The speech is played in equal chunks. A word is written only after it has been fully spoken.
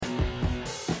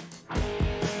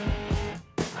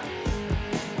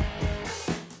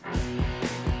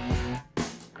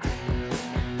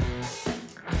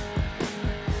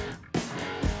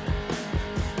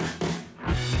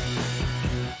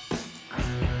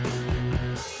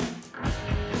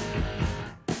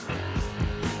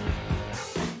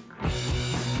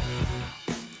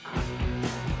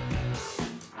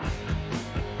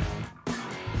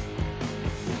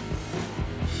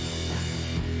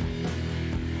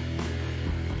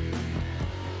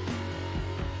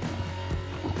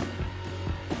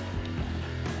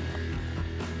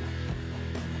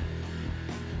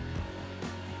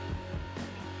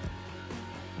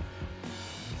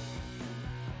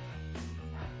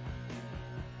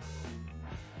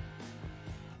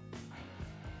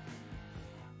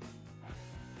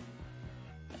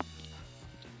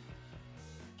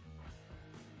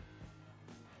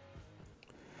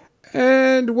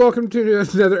And welcome to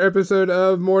another episode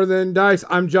of More Than Dice.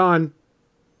 I'm John.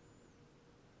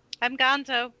 I'm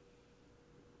Gonzo.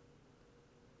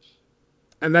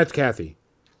 And that's Kathy.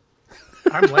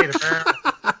 I'm late, apparently.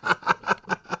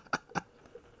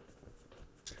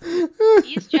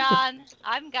 He's John.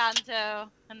 I'm Gonzo.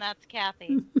 And that's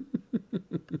Kathy.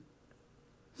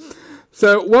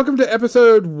 So, welcome to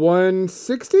episode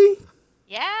 160?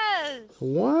 Yes.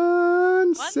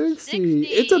 160.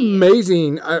 It's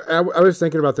amazing. I was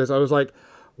thinking about this. I was like,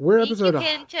 we're episode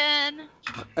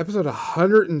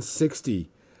 160.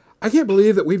 I can't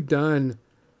believe that we've done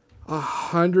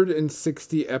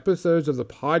 160 episodes of the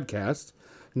podcast,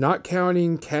 not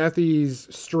counting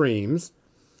Kathy's streams.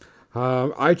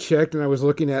 I checked and I was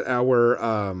looking at our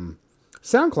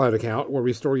SoundCloud account where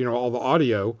we store, all the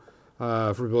audio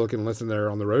for people who can listen there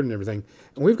on the road and everything.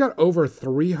 And we've got over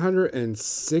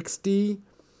 360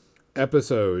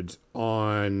 episodes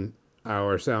on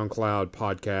our SoundCloud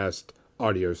podcast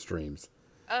audio streams.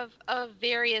 Of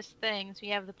various things. We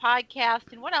have the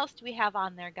podcast, and what else do we have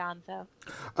on there, Gonzo?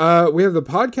 We have the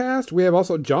podcast. We have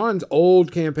also John's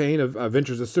old campaign of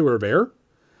Adventures of Sewer Bear.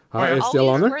 It's still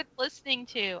on there. Always worth listening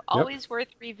to. Always worth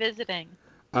revisiting.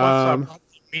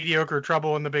 Mediocre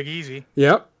Trouble in the Big Easy.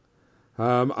 Yep.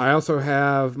 I also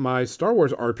have my Star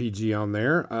Wars RPG on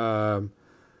there.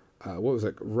 What was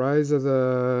it? Rise of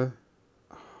the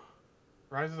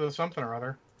something or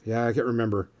other. Yeah, I can't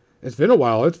remember. It's been a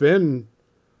while. It's been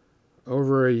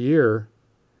over a year.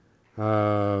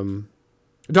 Dawn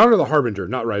of the Harbinger,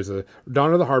 not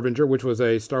Dawn of the Harbinger, which was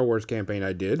a Star Wars campaign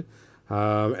I did.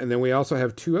 And then we also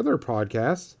have two other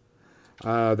podcasts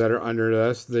that are under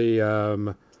us.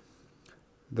 The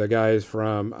guys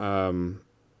from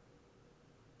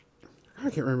I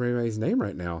can't remember anybody's name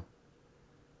right now.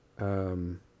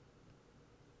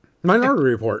 Minority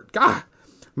Report.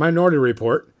 Minority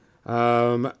Report.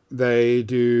 They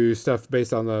do stuff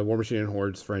based on the War Machine and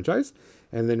Hordes franchise.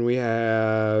 And then we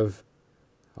have...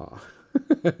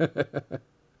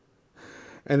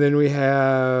 and then we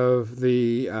have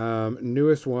the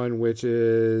newest one, which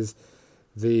is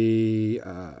the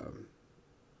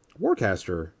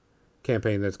Warcaster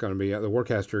campaign that's going to be... the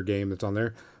Warcaster game that's on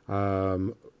there.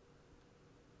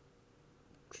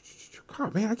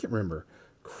 God, man, I can't remember.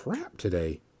 Crap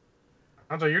today.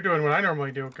 So you're doing what I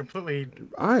normally do, completely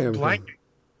blanking.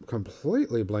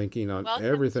 Completely blanking on Welcome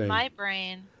everything. To my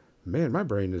brain. Man, my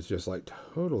brain is just like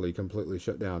totally, completely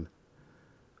shut down.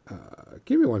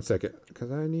 Give me 1 second,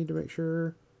 because I need to make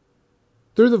sure.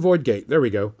 Through the Void Gate. There we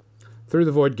go. Through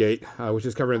the Void Gate, which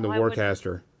is covering the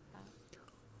Warcaster.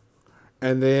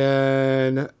 And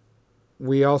then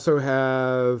we also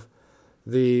have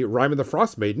the Rime of the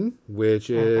Frost Maiden, which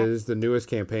is the newest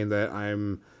campaign that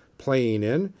I'm playing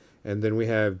in. And then we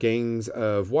have Gangs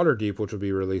of Waterdeep, which will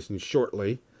be releasing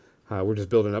shortly. We're just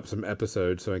building up some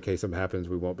episodes, so in case something happens,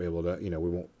 we won't be able to, we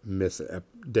won't miss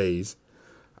days.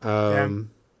 There's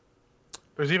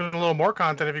even a little more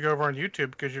content if you go over on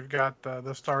YouTube, because you've got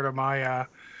the start of my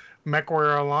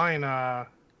MechWarrior Online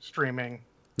streaming.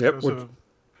 Yep. We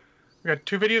got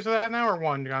 2 videos of that now, or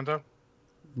 1, Gonzo?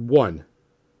 One.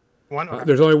 Okay.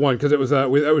 There's only one, because it was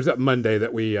that Monday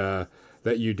that we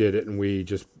that you did it, and we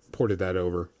just ported that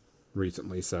over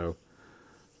recently, so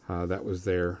that was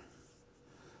there.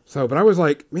 So, but I was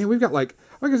like, man, we've got like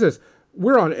I said,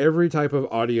 we're on every type of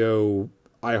audio,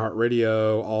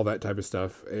 iHeartRadio, all that type of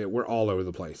stuff. We're all over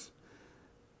the place.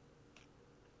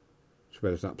 Too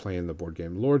bad it's not playing the board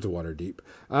game Lords of Waterdeep.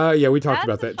 Yeah, we talked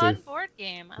about that too. That's a fun board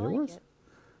game. I like it.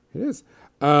 It is.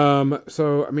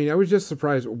 So, I mean, I was just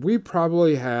surprised. We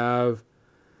probably have,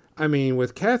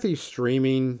 with Kathy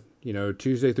streaming,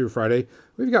 Tuesday through Friday,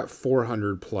 we've got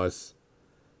 400 plus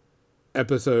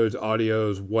episodes,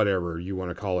 audios, whatever you want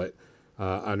to call it,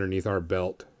 underneath our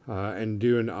belt. And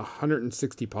doing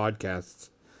 160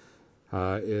 podcasts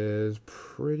is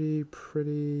pretty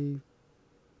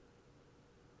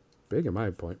big in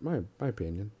my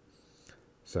opinion.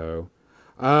 So,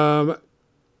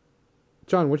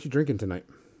 John, what you drinking tonight?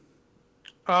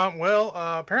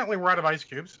 Apparently we're out of ice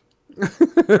cubes.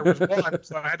 There was one,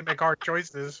 so I had to make hard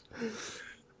choices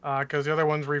because the other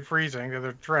one's refreezing, the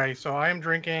other tray. So I am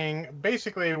drinking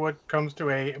basically what comes to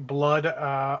a blood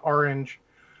orange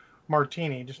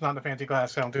martini, just not in a fancy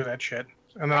glass. I don't do that shit.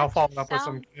 And then I'll follow it up with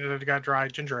some dry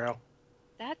ginger ale.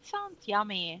 That sounds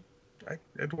yummy.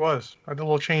 It was. I did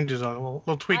little changes on it, a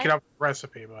little tweak it up the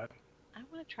recipe, but I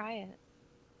want to try it.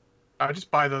 I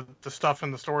just buy the stuff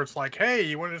in the store. It's like, hey,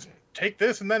 you want to just take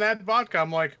this and then add vodka?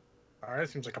 I'm like, all right,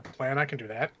 seems like a plan. I can do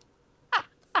that.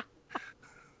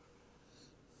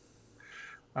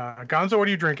 Gonzo, what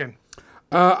are you drinking?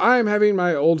 I'm having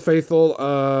my Old Faithful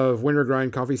of Winter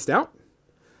Grind Coffee Stout.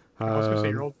 I was gonna say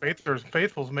your Um, old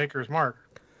faithful's maker's mark.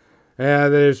 yeah,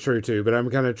 that is true too. But I'm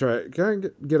gonna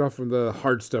get off of the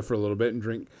hard stuff for a little bit and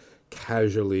drink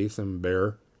casually some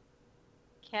beer.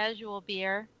 Casual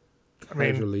beer. I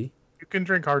mean, Casually. you can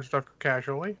drink hard stuff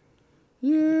casually.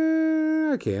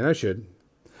 Yeah, I can. I should.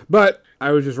 But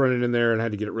I was just running in there and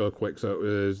had to get it real quick, so it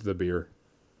was the beer.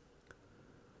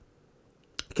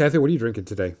 Kathy, what are you drinking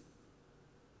today?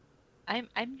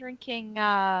 I'm drinking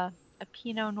a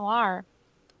Pinot Noir.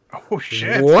 Oh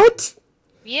shit! What?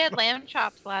 We had lamb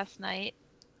chops last night,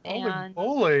 Holy and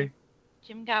moly!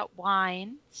 Jim got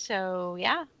wine. So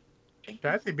yeah, drinking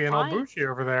Kathy some being all wine. bougie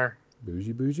over there.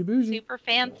 Bougie, bougie, bougie. Super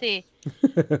fancy.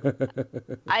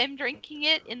 I'm drinking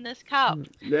it in this cup.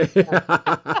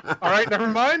 All right, never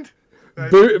mind.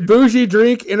 Bougie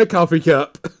drink in a coffee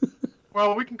cup.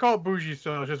 Well, we can call it bougie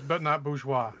still, just but not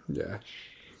bourgeois. Yeah.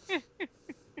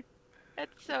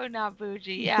 That's so not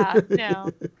bougie. Yeah,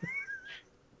 no.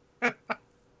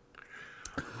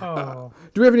 Oh.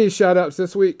 Do we have any shout outs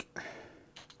this week?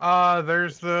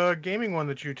 There's the gaming one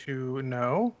that you two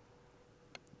know.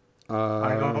 I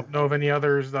Uh, don't know of any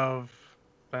others that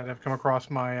have come across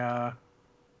my.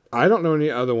 I don't know any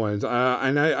other ones.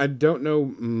 And I don't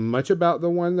know much about the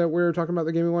one that we're talking about,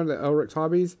 the gaming one, the Elric's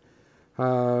Hobbies.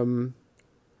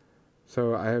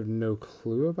 So I have no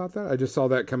clue about that. I just saw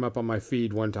that come up on my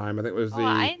feed one time. I think it was the. Oh,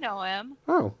 I know him.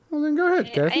 Oh, well then go ahead, I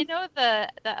Kathy. know the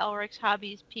Elric's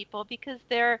Hobbies people because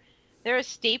they're a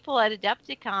staple at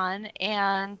Adepticon,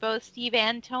 and both Steve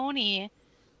and Tony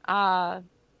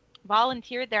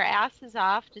volunteered their asses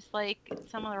off, just like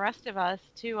some of the rest of us,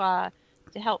 to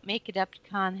help make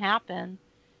Adepticon happen.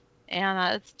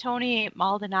 And it's Tony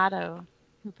Maldonado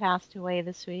who passed away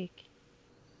this week.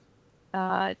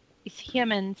 It's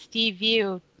him and Steve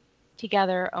View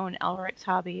together own Elric's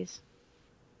Hobbies.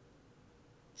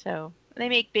 So they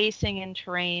make basing and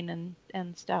terrain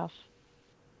and stuff.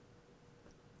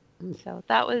 So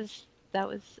that was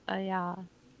a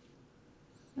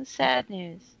sad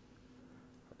news.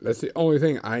 That's the only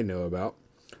thing I know about.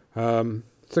 So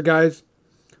guys,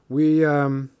 we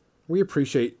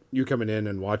appreciate you coming in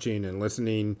and watching and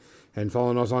listening and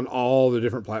following us on all the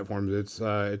different platforms. It's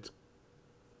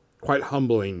quite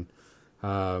humbling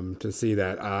to see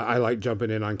that. I like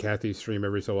jumping in on Kathy's stream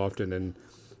every so often and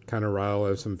kind of rile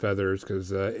of some feathers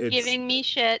because it's Giving me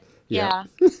shit. Yeah.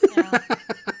 Yeah.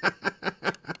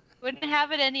 Wouldn't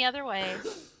have it any other way.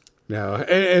 No,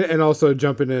 and also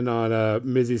jumping in on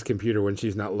Mizzy's computer when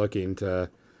she's not looking to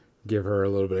give her a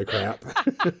little bit of crap.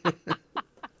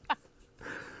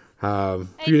 I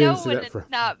you know didn't see when that it's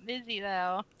not busy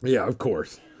though. Yeah, of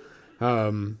course.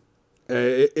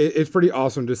 It's pretty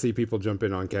awesome to see people jump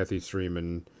in on Kathy's stream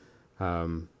and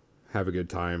have a good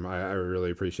time. I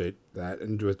really appreciate that.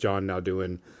 And with John now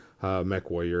doing Mech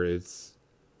Warrior, it's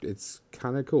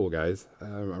kind of cool, guys.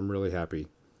 I'm really happy.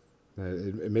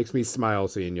 It makes me smile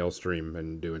seeing y'all stream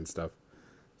and doing stuff.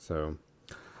 So,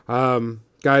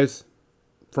 guys,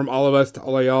 from all of us to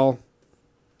all of y'all,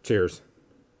 cheers.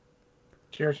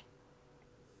 Cheers.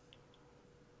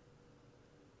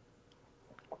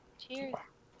 Cheers.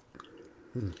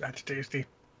 That's tasty.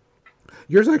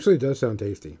 Yours actually does sound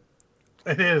tasty.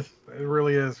 It is. It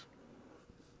really is.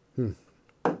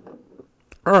 All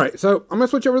right, so I'm gonna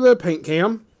switch over to the paint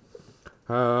cam,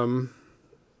 and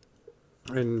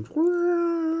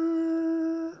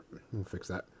we'll fix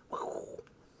that.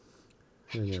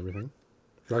 And everything.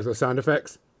 Like the sound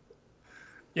effects.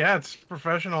 Yeah, it's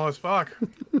professional as fuck.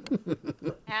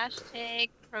 Hashtag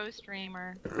pro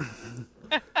streamer.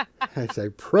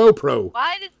 Hashtag pro.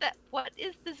 Why does that? What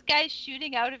is this guy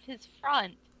shooting out of his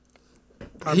front?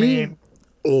 I He- mean,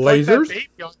 Lasers. like that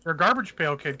baby on your garbage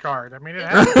pail kid card. I mean, it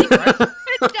has right?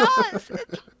 It does.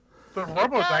 The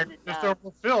Robodive it just does.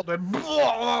 overfilled and blah,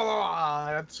 blah,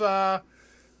 blah. It's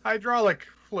hydraulic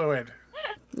fluid.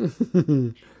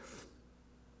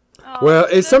 Oh, Well,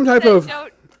 it's some type of- For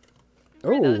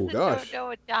those Oh that gosh. don't know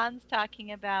what John's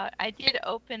talking about, I did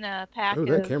open a pack Oh,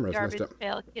 that of camera's messed Garbage up.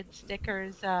 Pail Kid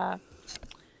stickers on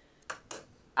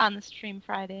the stream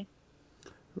Friday.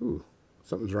 Ooh,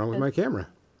 something's wrong with my camera.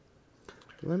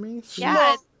 Let me see.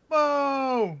 Yeah,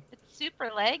 Whoa! it's super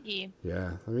laggy.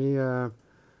 Yeah, let me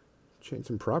change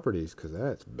some properties because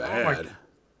that's my bad.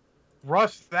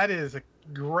 Russ, that is a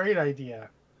great idea.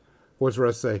 What's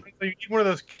Russ say? So you need one of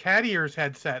those cat ears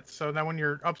headsets, so that when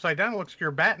you're upside down, it looks like you're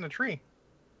a bat in a tree.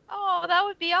 Oh, that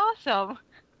would be awesome.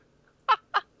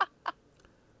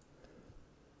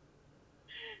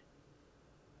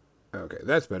 Okay,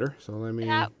 that's better. So let me.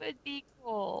 That would be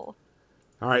cool.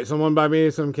 All right, someone buy me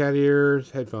some cat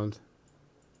ears headphones.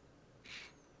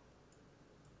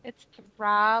 It's the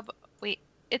Rob. Wait,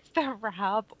 it's the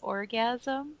Rob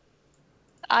orgasm.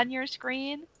 on your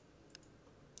screen?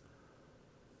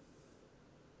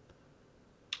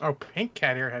 Oh, pink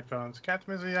cat ear headphones. Cat's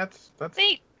Mizzy, that's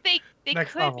They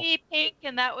next could level. be pink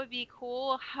and that would be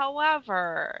cool.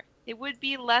 However, it would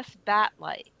be less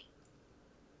bat-like.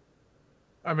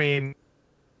 I mean,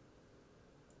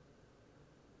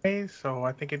 so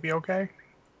I think it'd be okay.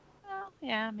 Well,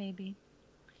 yeah, maybe.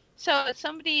 So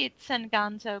somebody send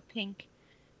Gonzo pink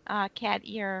cat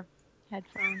ear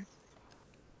headphones.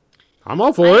 I'm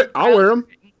all for it. I'll wear them.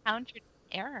 Encountered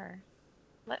error.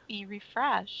 Let me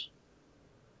refresh.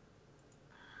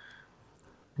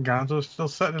 Gonzo's still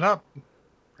setting it up.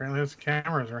 Apparently his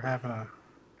cameras are having a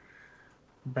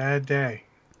bad day.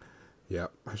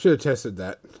 Yep. I should have tested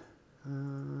that.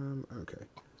 Okay.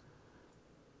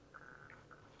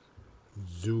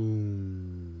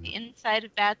 Zoom. The inside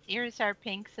of bat's ears are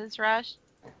pink, says Russ.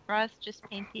 Russ, just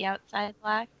paint the outside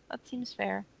black. That seems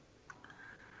fair.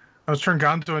 I was turning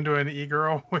Gonzo into an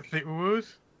e-girl with the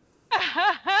oohs.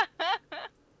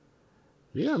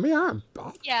 Yeah, man.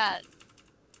 Yeah.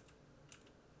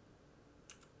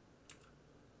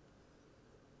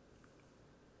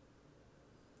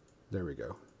 There we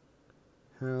go.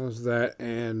 How's that?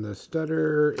 And the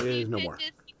stutter is no more.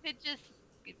 You could just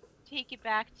take it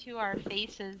back to our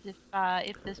faces if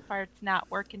this part's not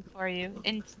working for you,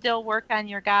 and still work on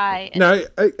your guy. And No,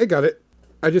 I got it.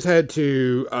 I just had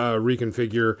to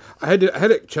reconfigure. I had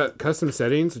it custom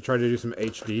settings to try to do some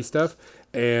HD stuff,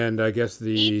 and I guess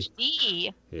the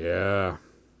HD. Yeah.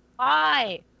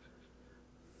 Why?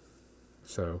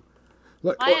 So,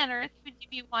 look. Why on earth would you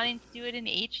be wanting to do it in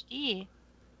HD?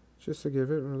 Just to give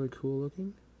it really cool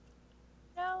looking.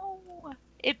 No,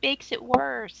 it makes it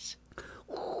worse.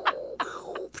 Look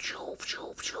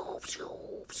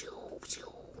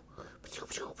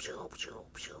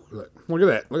at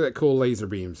that. Look at that cool laser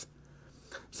beams.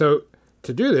 So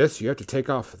to do this, you have to take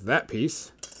off that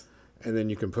piece, and then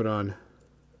you can put on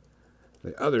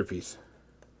the other piece.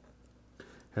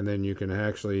 And then you can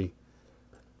actually...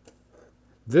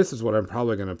 This is what I'm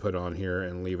probably going to put on here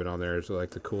and leave it on there. So like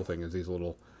the cool thing is these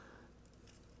little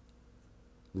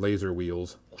laser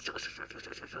wheels.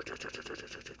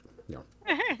 Yeah.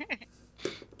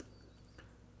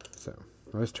 So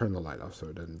let's turn the light off so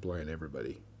it doesn't blind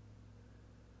everybody.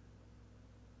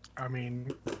 I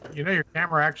mean, you know your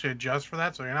camera actually adjusts for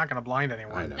that, so you're not going to blind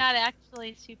anyone. I know. Not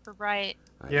actually super bright.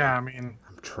 Yeah, I mean,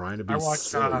 I'm trying to be I watched.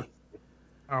 silly.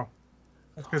 I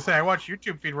was gonna say I watch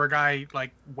YouTube feed where a guy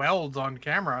like welds on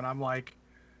camera, and I'm like,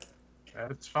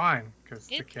 that's fine because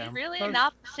the It's camera. really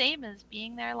not the same as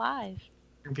being there live.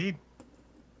 Indeed.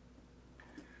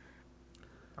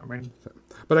 I mean,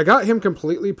 But I got him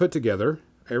completely put together.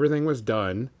 Everything was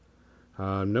done.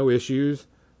 No issues.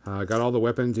 Got all the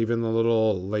weapons, even the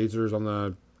little lasers on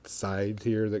the sides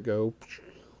here that go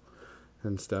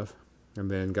and stuff. And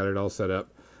then got it all set up.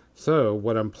 So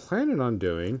what I'm planning on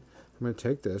doing, I'm going to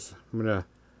take this. I'm going to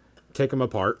take them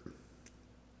apart.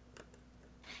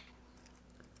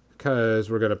 Because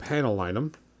we're going to panel line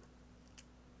them.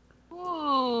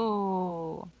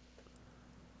 Ooh.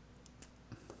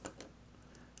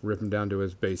 Rip them down to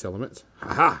his base elements.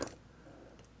 Ha-ha!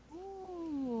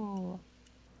 Ooh.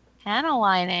 Panel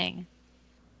lining.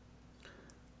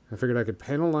 I figured I could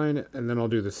panel line it, and then I'll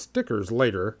do the stickers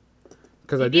later.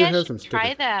 Because I Maybe do I have should some stickers.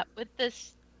 try that with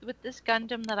this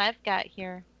Gundam that I've got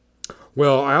here.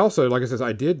 Well, I also, like I said,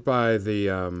 I did buy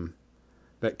the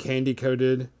that candy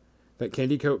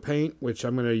coat paint, which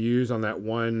I'm going to use on that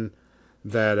one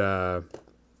that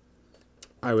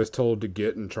I was told to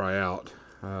get and try out.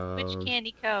 Which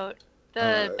candy coat?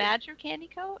 The Badger candy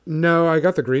coat? No, I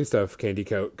got the green stuff candy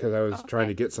coat because I was Okay. trying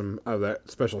to get some of that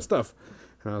special stuff,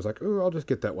 and I was like, "Oh, I'll just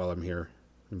get that while I'm here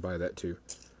and buy that too."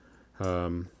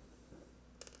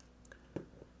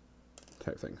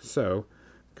 Type thing. So,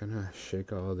 gonna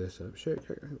shake all this up.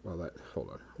 Hold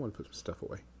on. I want to put some stuff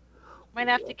away. Might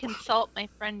have to consult my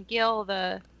friend Gil,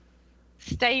 the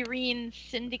Styrene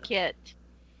Syndicate.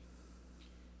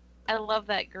 I love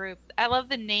that group. I love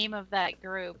the name of that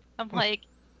group. I'm like,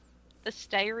 the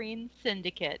Styrene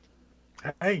Syndicate.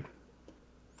 hey,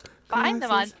 Find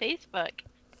them on Glasses. Facebook.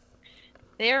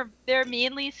 They're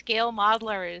mainly scale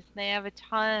modelers. They have a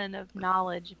ton of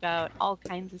knowledge about all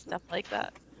kinds of stuff like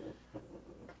that.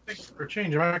 for a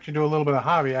change, I might actually do a little bit of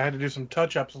hobby. I had to do some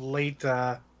touch-ups late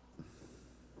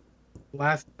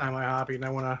last time I hobbied, and I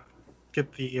want to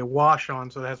get the wash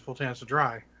on so it has full chance to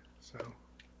dry. So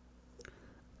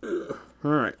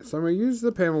All right. So I'm gonna use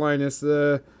the panel line as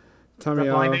the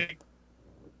Tamiya blinding.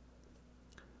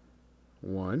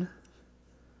 one.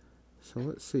 So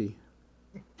let's see.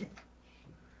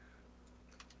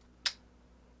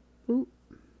 Ooh.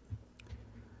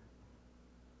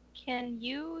 can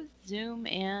you zoom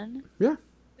in? Yeah.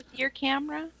 With your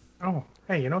camera? Oh,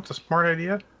 hey, you know it's a smart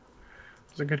idea?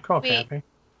 It's a good call, Wait. Kathy.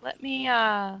 Let me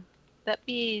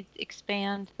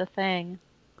expand the thing.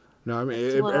 No, I mean,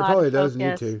 It's a it little out probably of does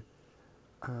need focus. to.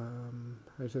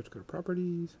 I just have to go to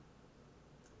properties.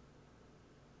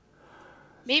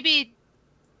 Maybe.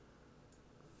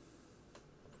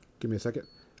 Give me a second.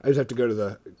 I just have to go to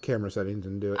the camera settings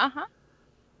and do it. Uh-huh.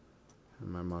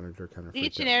 And my monitor kind of freaked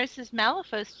out. Legionnaire says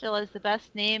Malifaux still has the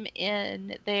best name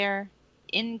in their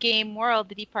in-game world,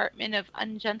 the Department of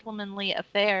Ungentlemanly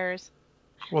Affairs.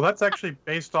 Well, that's actually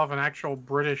based off an actual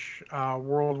British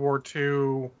World War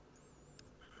II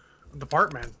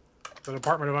department, the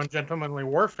Department of Ungentlemanly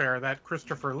Warfare that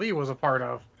Christopher Lee was a part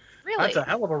of. Really? That's a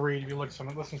hell of a read if you listen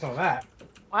to some of that.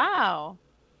 Wow.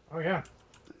 Oh yeah.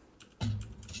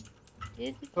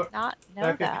 Did So, not know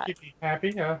Kathy, that. to keep you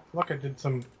happy, look, I did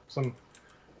some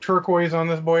turquoise on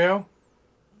this boyo.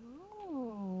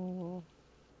 Ooh.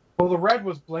 Well, the red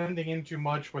was blending in too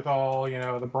much with all,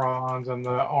 the bronze and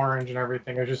the orange and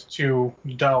everything. It was just too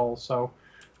dull. So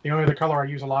the only other color I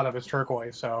use a lot of is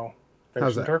turquoise. So there's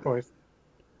How's some that? turquoise.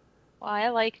 Well, I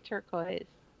like turquoise.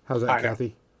 How's I that, know.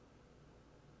 Kathy?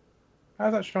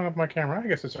 How's that showing up on my camera? I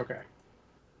guess it's okay.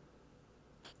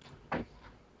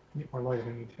 Need more light if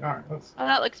I need to. All right, let's. Oh,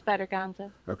 that looks better, Gonzo.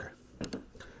 Okay.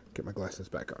 Get my glasses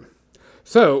back on.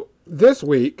 So, this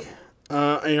week,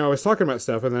 I was talking about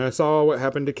stuff, and then I saw what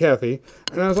happened to Kathy,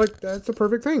 and I was like, that's a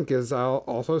perfect thing, because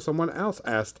also someone else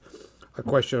asked a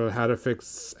question on how to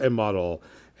fix a model,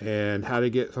 and how to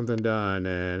get something done,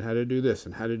 and how to do this,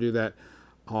 and how to do that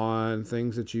on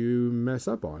things that you mess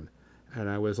up on. And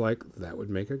I was like, that would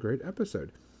make a great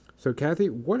episode. So, Kathy,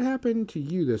 what happened to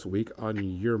you this week on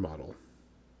your model?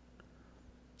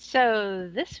 So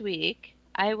this week,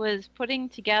 I was putting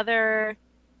together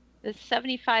this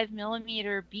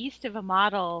 75mm beast of a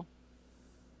model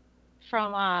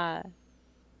from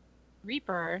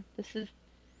Reaper. This is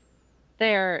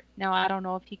their, now I don't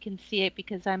know if you can see it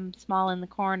because I'm small in the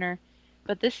corner,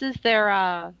 but this is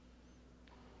their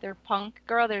punk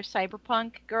girl, their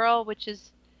cyberpunk girl, which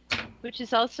is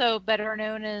also better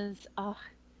known as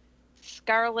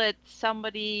Scarlet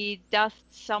somebody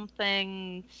dust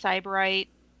something cyberist.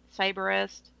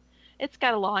 It's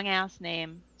got a long ass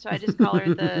name, so I just call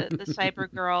her the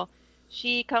cyber girl.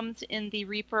 She comes in the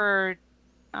Reaper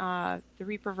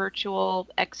Virtual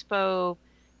Expo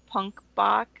punk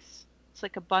box. It's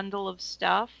like a bundle of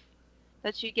stuff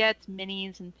that you get,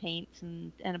 minis and paints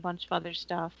and a bunch of other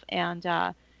stuff. And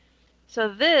so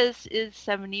this is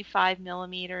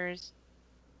 75mm,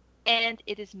 and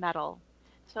it is metal.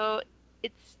 So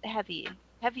it's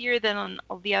heavier than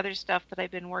all the other stuff that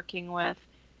I've been working with.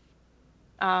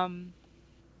 And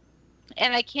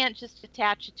I can't just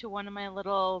attach it to one of my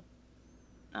little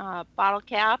bottle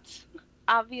caps,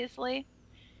 obviously.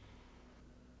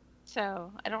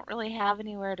 So I don't really have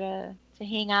anywhere to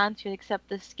hang on to except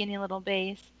this skinny little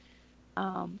base.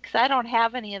 Because I don't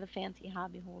have any of the fancy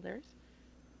hobby holders.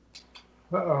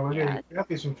 Uh-oh, we got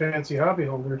these some fancy hobby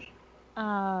holders.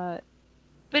 But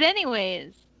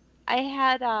anyways, I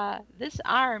had this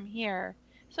arm here.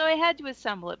 So I had to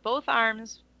assemble it. Both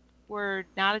arms were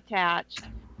not attached.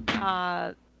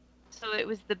 So it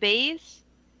was the base,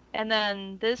 and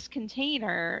then this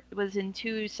container was in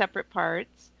two separate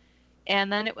parts.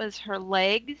 And then it was her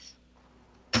legs,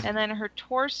 and then her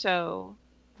torso.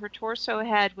 Her torso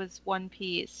head was one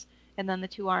piece, and then the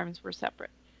two arms were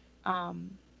separate.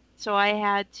 So I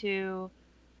had to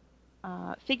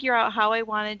figure out how I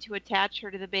wanted to attach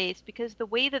her to the base, because the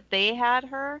way that they had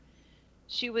her,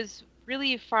 she was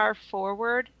really far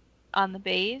forward on the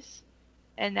base,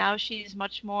 and now she's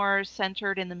much more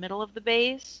centered in the middle of the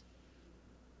base.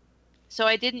 So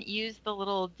I didn't use the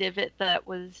little divot that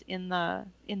was in the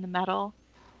metal,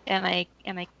 and I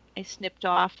snipped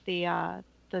off the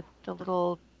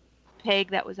little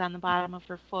peg that was on the bottom of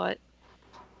her foot.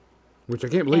 Which I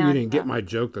can't believe you didn't get my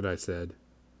joke that I said.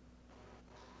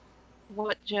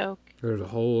 What joke? There's a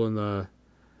hole in the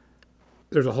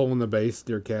base,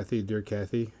 dear Kathy, dear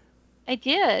Kathy. I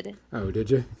did. Oh, did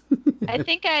you? I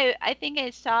think I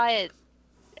saw it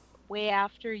way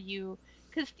after you,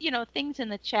 because things in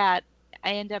the chat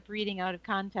I end up reading out of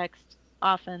context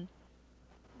often.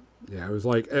 Yeah, I was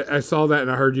like, I saw that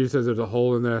and I heard you say there's a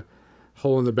hole in the base,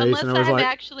 Unless and I was I'm like,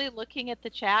 actually looking at the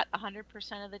chat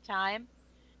 100% of the time,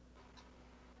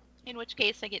 in which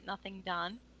case I get nothing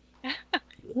done.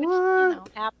 what?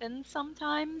 Which, happens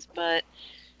sometimes, but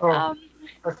I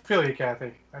feel you,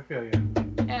 Kathy. I feel you.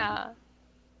 yeah.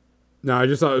 No, I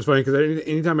just thought it was funny because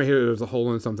anytime I hear there's a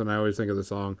hole in something, I always think of the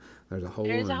song. There's a hole.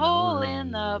 There's a hole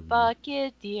in the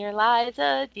bucket, dear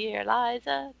Liza, dear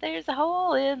Liza. There's a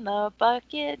hole in the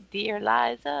bucket, dear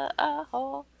Liza, a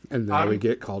hole. And then we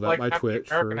get called out by Twitch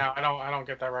for. Now I don't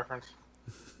get that reference.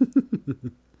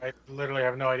 I literally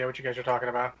have no idea what you guys are talking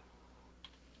about.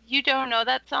 You don't know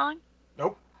that song?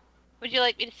 Nope. Would you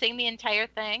like me to sing the entire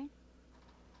thing?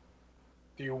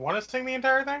 Do you want to sing the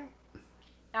entire thing?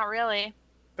 Not really.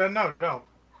 Then no, don't.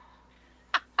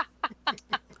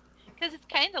 Because it's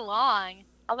kind of long.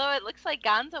 Although it looks like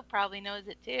Gonzo probably knows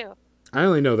it too. I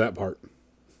only know that part.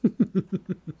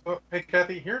 So, hey,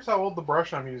 Kathy, here's how old the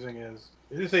brush I'm using is.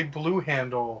 It is a blue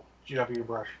handle GW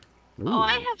brush. Ooh. Oh,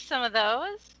 I have some of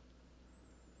those.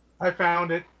 I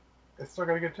found it. It's still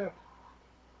got a good tip.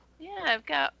 Yeah, I've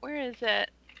got. Where is it?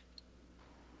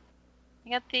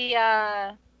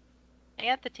 I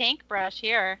got the tank brush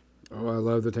here. Oh, I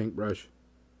love the tank brush.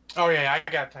 Oh yeah, I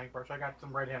got tank brush. I got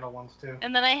some right handle ones too.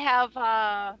 And then I have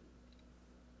I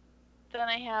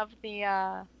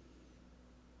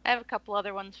have a couple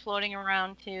other ones floating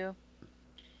around too.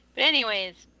 But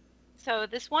anyways, so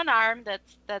this one arm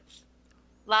that's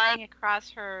lying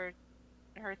across her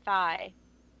thigh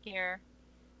here.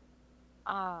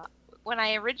 When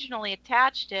I originally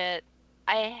attached it,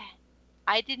 I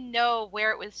didn't know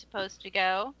where it was supposed to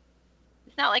go.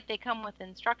 It's not like they come with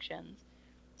instructions.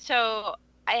 So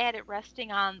I had it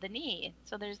resting on the knee.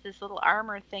 So there's this little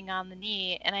armor thing on the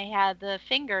knee, and I had the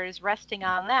fingers resting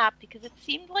on that because it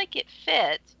seemed like it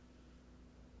fit,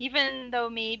 even though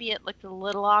maybe it looked a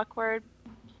little awkward.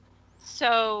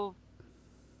 So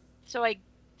I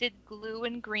did glue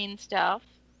and green stuff,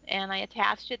 and I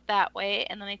attached it that way,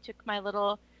 and then I took my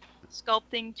little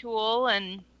sculpting tool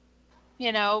and,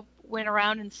 went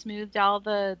around and smoothed all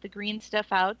the green stuff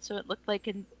out so it looked like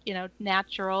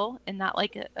natural and not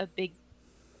like a big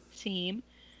seam.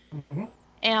 Mm-hmm.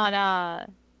 And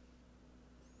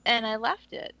I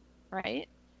left it, right?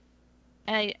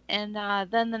 And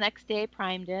then the next day I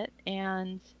primed it,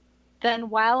 and then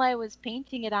while I was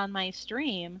painting it on my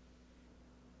stream,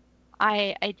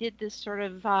 I did this sort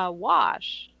of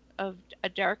wash of a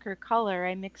darker color.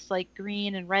 I mixed like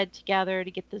green and red together to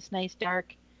get this nice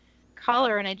dark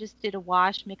color, and I just did a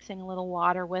wash mixing a little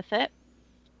water with it.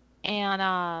 And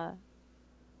I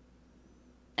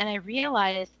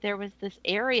realized there was this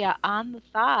area on the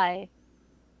thigh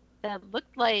that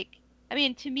looked like,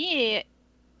 to me,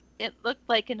 it looked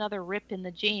like another rip in the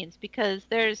jeans, because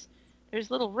there's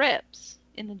little rips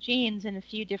in the jeans in a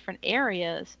few different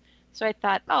areas. So I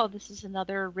thought, oh, this is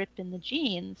another rip in the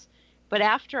jeans. But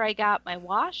after I got my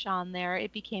wash on there,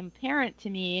 it became apparent to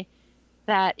me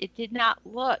that it did not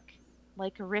look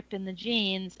like a rip in the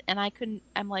jeans, and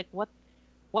I'm like, what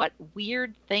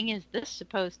weird thing is this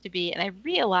supposed to be? And I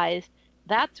realized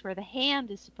that's where the hand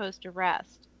is supposed to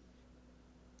rest.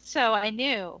 So I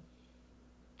knew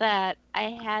that I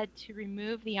had to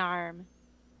remove the arm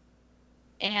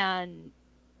and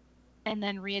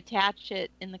then reattach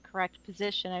it in the correct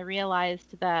position. I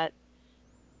realized that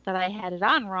I had it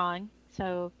on wrong.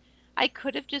 So I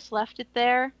could have just left it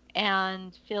there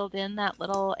and filled in that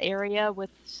little area with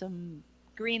some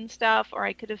green stuff, or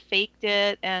I could have faked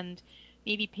it and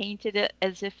maybe painted it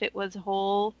as if it was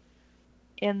whole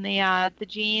in the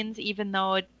jeans, even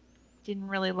though it didn't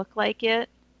really look like it.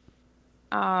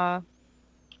 But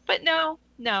no.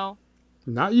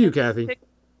 Not you, Kathy.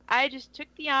 I just took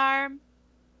the arm,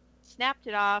 snapped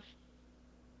it off.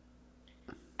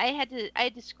 I had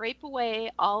to scrape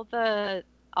away all the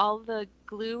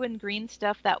glue and green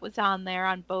stuff that was on there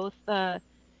on both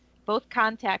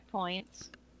contact points,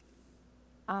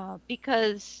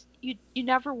 because you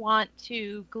never want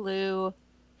to glue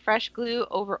fresh glue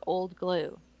over old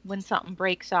glue when something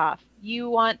breaks off. You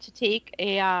want to take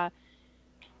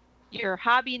your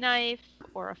hobby knife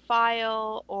or a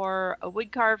file or a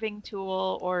wood carving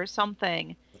tool or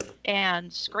something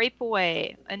and scrape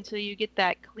away until you get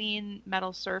that clean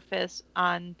metal surface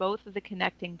on both of the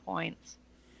connecting points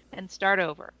and start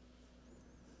over.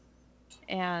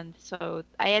 And so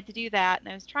I had to do that, and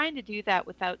I was trying to do that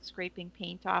without scraping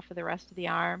paint off of the rest of the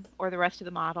arm or the rest of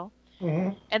the model.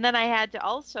 Mm-hmm. And then I had to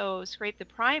also scrape the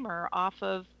primer off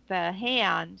of the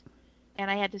hand,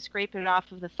 and I had to scrape it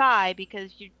off of the thigh,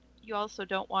 because you also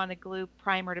don't want to glue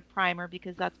primer to primer,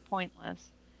 because that's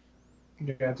pointless.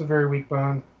 Yeah, it's a very weak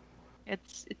bond.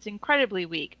 It's incredibly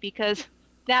weak, because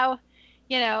now,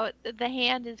 the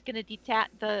hand is going to detach,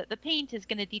 the paint is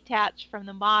going to detach from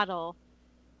the model.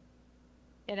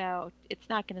 It's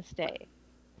not going to stay.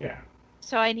 Yeah.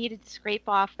 So I needed to scrape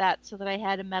off that so that I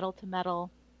had a metal to metal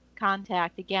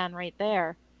contact again right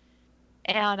there.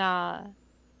 And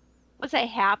Was I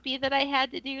happy that I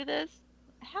had to do this?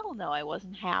 Hell no, I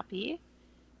wasn't happy.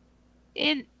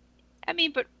 In, I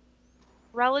mean, but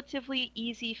relatively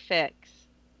easy fix,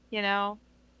 you know?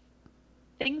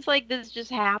 Things like this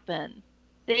just happen.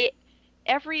 They,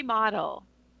 every model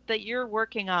that you're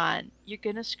working on, you're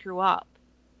gonna screw up.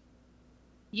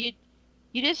 You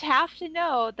you just have to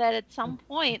know that at some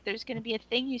point there's gonna be a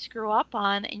thing you screw up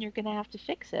on and you're gonna have to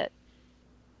fix it.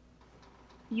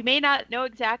 You may not know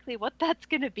exactly what that's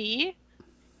gonna be,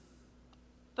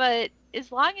 but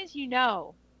as long as you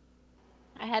know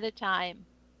ahead of time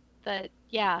that,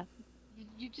 yeah,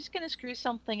 you're just gonna screw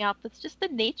something up. That's just the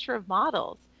nature of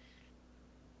models.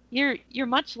 You're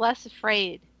much less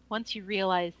afraid once you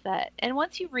realize that. And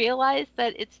once you realize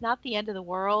that it's not the end of the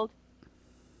world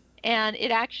and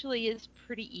it actually is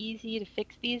pretty easy to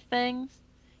fix these things,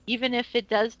 even if it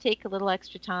does take a little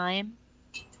extra time.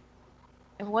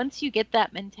 And once you get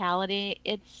that mentality,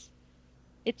 it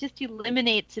just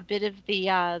eliminates a bit of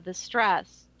the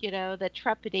stress, the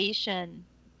trepidation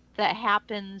that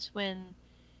happens when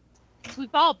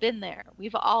we've all been there.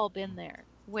 We've all been there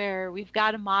where we've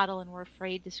got a model and we're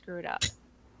afraid to screw it up.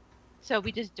 So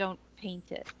we just don't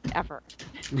paint it ever.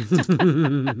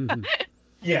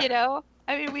 Yeah.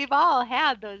 I mean, we've all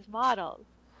had those models.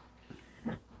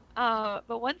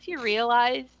 But once you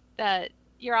realize that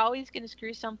you're always going to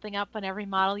screw something up on every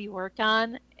model you work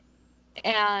on,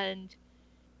 and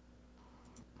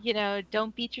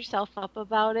don't beat yourself up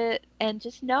about it, and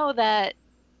just know that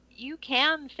you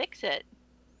can fix it.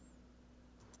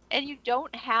 And you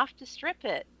don't have to strip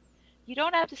it. You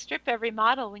don't have to strip every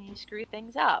model when you screw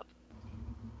things up.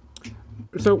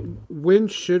 So when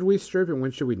should we strip and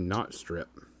when should we not strip?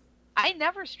 I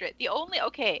never strip.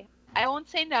 I won't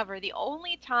say never. The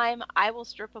only time I will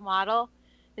strip a model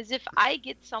is if I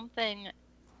get something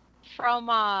from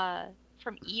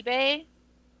eBay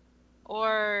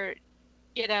or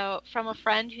from a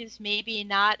friend who's maybe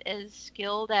not as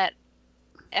skilled at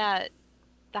the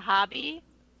hobby,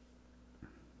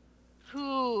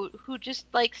 who just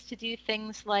likes to do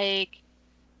things like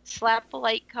slap the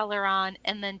light color on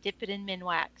and then dip it in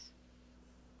Minwax.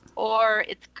 Or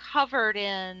it's covered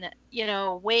in,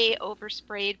 way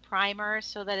oversprayed primer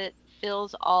so that it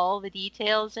fills all the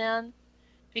details in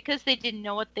because they didn't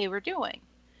know what they were doing.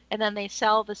 And then they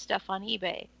sell the stuff on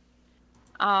eBay.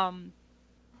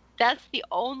 That's the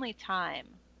only time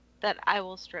that I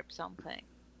will strip something.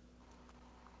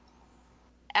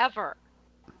 Ever.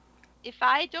 If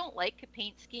I don't like a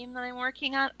paint scheme that I'm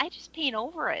working on, I just paint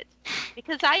over it.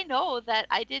 Because I know that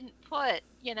I didn't put,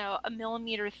 a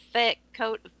millimeter thick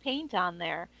coat of paint on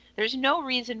there. There's no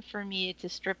reason for me to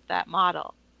strip that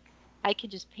model. I can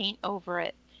just paint over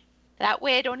it. That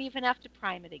way I don't even have to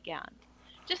prime it again.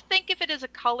 Just think of it as a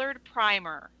colored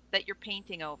primer that you're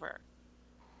painting over.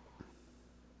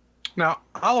 Now,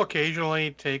 I'll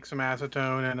occasionally take some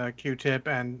acetone and a Q-tip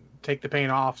and take the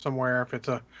paint off somewhere if it's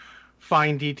a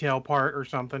fine detail part or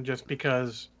something, just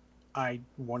because I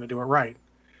want to do it right.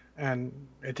 And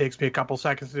it takes me a couple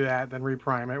seconds to do that, then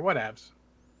reprime it, whatevs.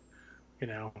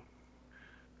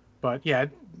 But yeah,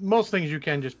 most things you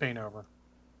can just paint over.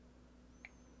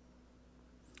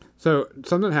 So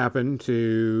something happened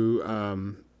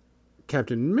to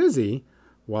Captain Mizzy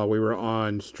while we were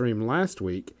on stream last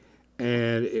week,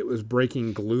 and it was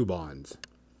breaking glue bonds.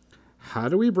 How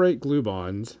do we break glue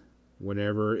bonds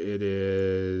whenever it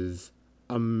is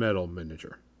a metal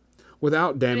miniature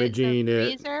without damaging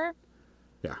it? Freezer?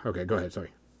 Yeah, okay, go ahead, sorry.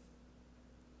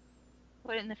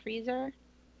 Put it in the freezer?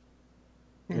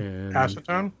 And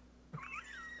Acetone?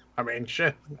 I mean,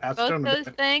 shit. Acetone. Both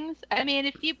those things. I mean,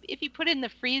 if you put it in the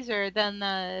freezer, then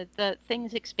the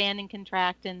things expand and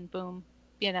contract, and boom,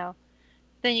 then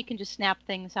you can just snap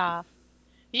things off.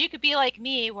 You could be like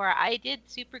me, where I did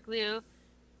super glue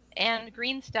and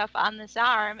green stuff on this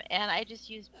arm, and I just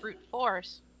used brute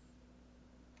force.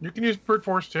 You can use brute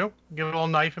force too. Give it a little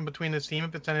knife in between the seam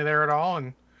if it's any there at all,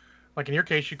 and like in your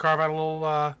case, you carve out a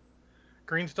little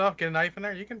green stuff, get a knife in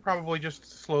there. You can probably just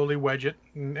slowly wedge it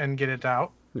and get it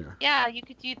out. Yeah, you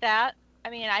could do that. I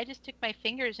mean, I just took my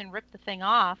fingers and ripped the thing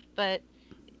off, but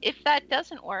if that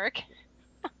doesn't work,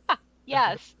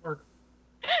 yes,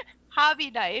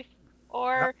 hobby knife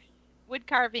or wood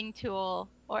carving tool.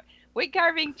 Or wood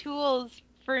carving tools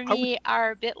for me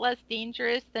are a bit less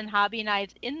dangerous than hobby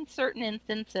knives in certain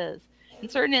instances. In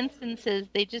certain instances,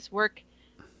 they just work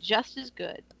just as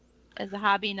good as a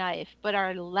hobby knife, but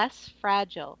are less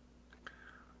fragile.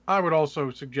 I would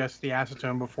also suggest the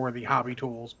acetone before the hobby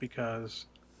tools because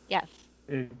yes,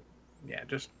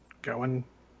 just go and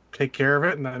take care of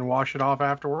it and then wash it off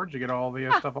afterwards. You get all the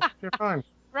stuff off. You're fine.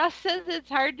 Russ says it's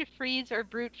hard to freeze or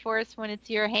brute force when it's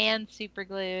your hand super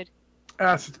glued.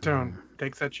 Acetone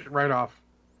takes that shit right off.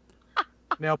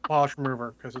 Nail polish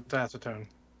remover because it's acetone.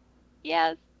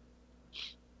 Yes.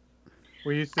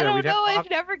 We used I to. don't We'd have. know. I've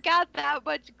never got that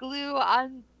much glue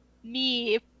on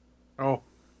me. Oh,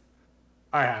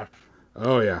 I have.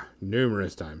 Oh yeah,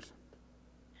 numerous times.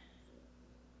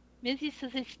 Missy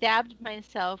says I stabbed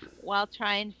myself while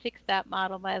trying to fix that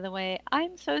model, by the way.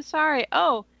 I'm so sorry.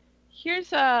 Oh,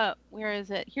 here's where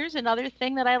is it? Here's another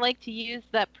thing that I like to use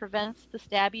that prevents the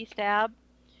stabby stab.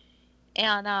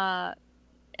 And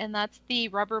that's the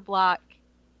rubber block.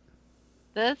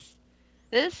 This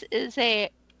is a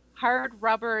hard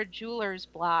rubber jeweler's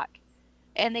block.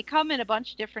 And they come in a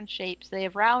bunch of different shapes. They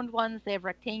have round ones, they have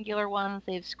rectangular ones,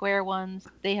 they have square ones,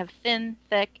 they have thin,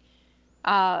 thick.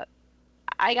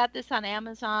 I got this on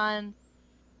Amazon,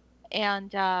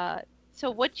 and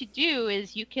so what you do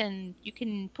is you can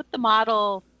put the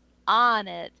model on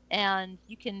it, and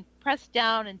you can press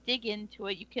down and dig into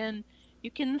it. You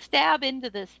can stab into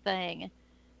this thing,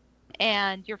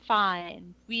 and you're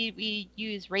fine. We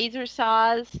use razor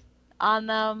saws on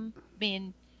them. I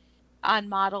mean, on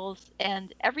models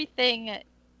and everything.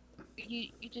 You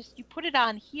put it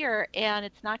on here, and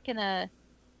it's not gonna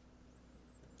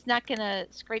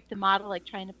scrape the model like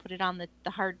trying to put it on the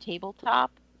hard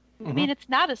tabletop. I mean, it's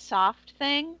not a soft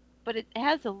thing, but it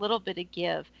has a little bit of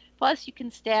give. Plus, you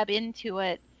can stab into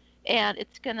it, and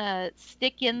it's gonna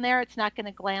stick in there. It's not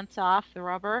gonna glance off the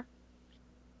rubber.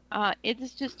 It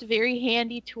is just a very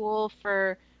handy tool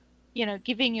for,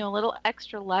 giving you a little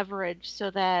extra leverage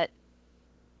so that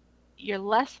you're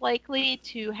less likely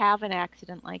to have an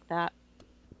accident like that.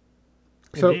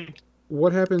 So, Indeed.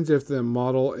 what happens if the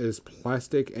model is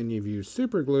plastic and you've used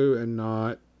super glue and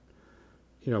not,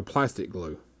 plastic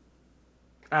glue?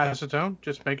 Acetone.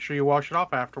 Just make sure you wash it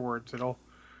off afterwards. It'll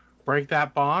break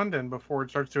that bond, and before it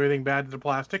starts doing anything bad to the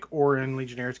plastic, or in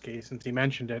Legionnaire's case, since he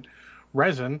mentioned it,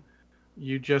 resin,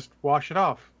 you just wash it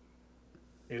off.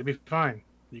 It'll be fine.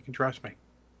 You can trust me.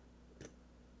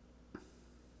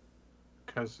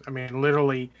 Because, I mean,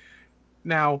 literally,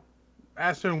 now,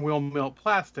 acetone will melt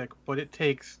plastic, but it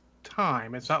takes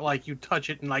time. It's not like you touch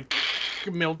it and, like,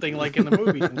 melting like in the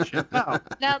movies and shit. No.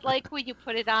 Not like when you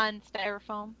put it on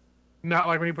styrofoam. Not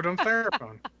like when you put it on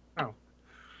styrofoam. No.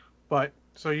 But,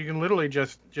 so you can literally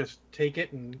just take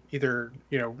it and either,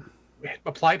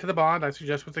 apply it to the bond, I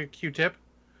suggest with a Q-tip.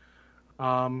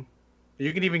 You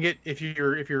can even get, if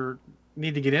you're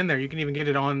need to get in there, you can even get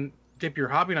it on, dip your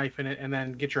hobby knife in it, and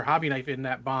then get your hobby knife in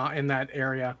that in that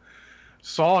area,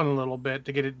 saw it a little bit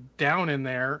to get it down in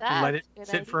there, and let it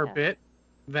sit for a bit.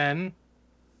 Then,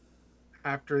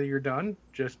 after you're done,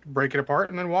 just break it apart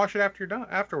and then wash it after you're done.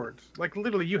 Afterwards, like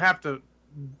literally, you have to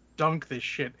dunk this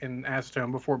shit in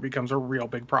acetone before it becomes a real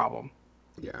big problem.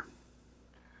 Yeah.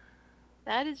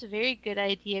 That is a very good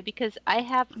idea because I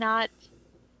have not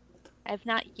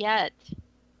yet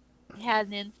had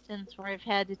an instance where I've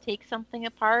had to take something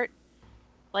apart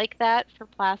like that for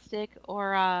plastic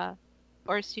or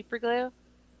super glue,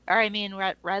 or I mean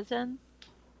resin.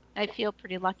 I feel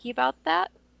pretty lucky about that.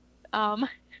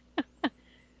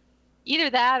 Either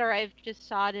that or I've just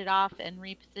sawed it off and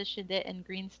repositioned it and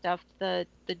green stuffed the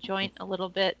joint a little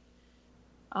bit.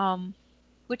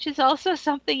 Which is also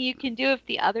something you can do if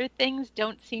the other things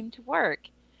don't seem to work.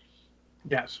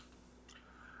 Yes.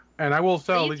 And I will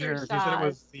tell Razor Legionnaires, you said it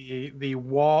was the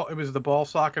wall, it was the ball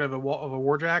socket of a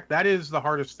warjack. That is the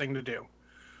hardest thing to do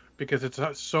because it's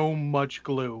so much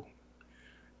glue.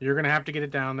 You're gonna have to get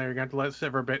it down there. You're gonna have to let it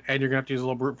sit for a bit, and you're gonna have to use a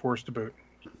little brute force to boot.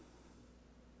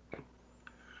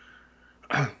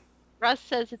 Russ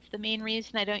says it's the main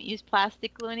reason I don't use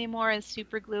plastic glue anymore, as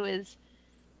super glue is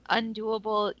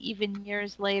undoable even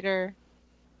years later.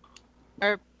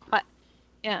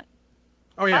 Yeah.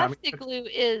 Oh yeah, Plastic glue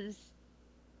is,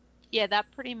 that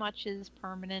pretty much is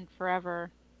permanent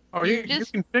forever. Oh, you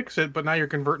can fix it, but now you're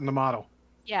converting the model.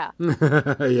 Yeah.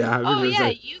 Yeah. Oh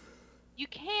yeah, you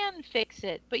can fix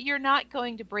it, but you're not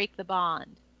going to break the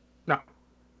bond. No,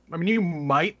 I mean you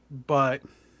might, but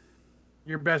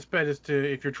your best bet is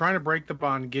to, if you're trying to break the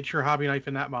bond, get your hobby knife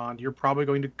in that bond. You're probably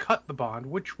going to cut the bond,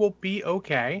 which will be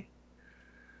okay.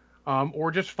 Or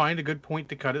just find a good point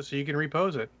to cut it so you can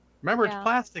repose it. Remember, it's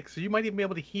plastic, so you might even be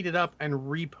able to heat it up and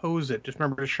repose it. Just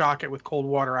remember to shock it with cold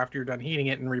water after you're done heating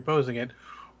it and reposing it.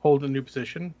 Hold it in a new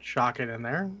position, shock it in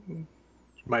there. You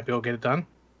might be able to get it done.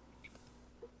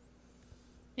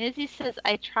 Mizzy says,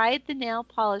 I tried the nail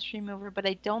polish remover, but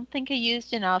I don't think I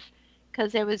used enough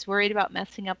because I was worried about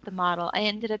messing up the model. I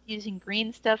ended up using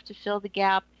green stuff to fill the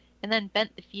gap and then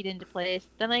bent the feet into place.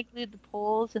 Then I glued the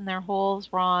poles in their holes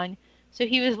wrong, so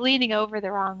he was leaning over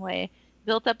the wrong way.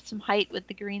 Built up some height with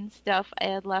the green stuff I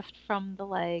had left from the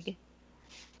leg.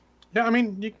 Yeah, I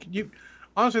mean, you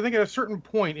honestly think at a certain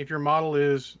point, if your model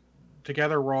is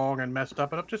together wrong and messed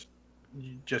up,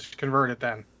 you just convert it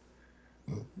then.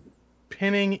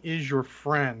 Pinning is your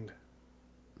friend.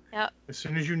 Yep. As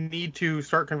soon as you need to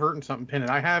start converting something, pin it.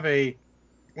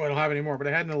 Well, I don't have it anymore, but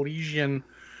I had an Elysian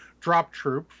drop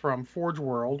troop from Forge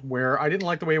World where I didn't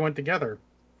like the way it went together.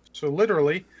 So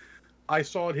literally, I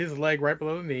sawed his leg right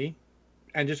below the knee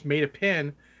and just made a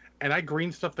pin, and I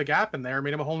green stuffed the gap in there,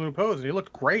 made him a whole new pose, and he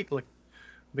looked great. Like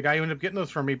the guy who ended up getting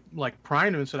those from me, like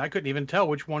primed him and said I couldn't even tell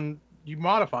which one you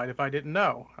modified if I didn't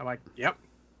know. I'm like, yep.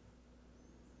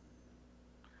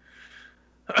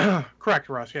 Correct,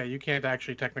 Russ. Yeah, you can't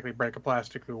actually technically break a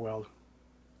plastic glue weld.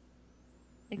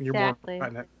 Exactly.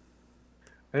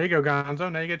 There you go,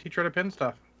 Gonzo. Now you get to teach her how to pin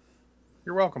stuff.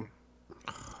 You're welcome.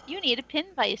 You need a pin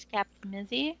vise, Captain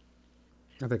Mizzy.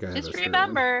 I think I have Just a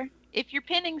remember, if you're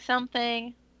pinning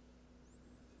something,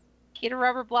 get a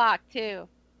rubber block too.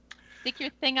 Stick your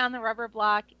thing on the rubber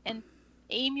block and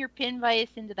aim your pin vise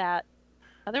into that.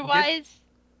 Otherwise,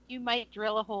 you might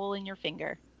drill a hole in your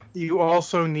finger. You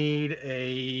also need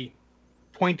a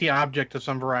pointy object of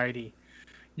some variety.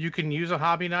 You can use a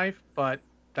hobby knife, but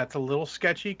that's a little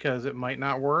sketchy because it might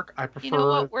not work. I prefer. You know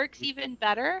what works even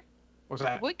better? What's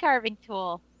that? Wood carving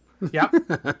tool. Yep.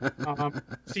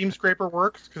 Seam scraper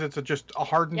works because it's just a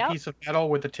hardened piece of metal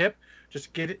with a tip.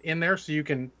 Just get it in there so you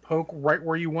can poke right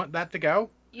where you want that to go.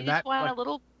 You just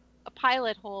want a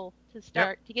pilot hole to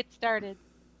to get started.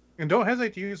 And don't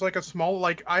hesitate to use like a small,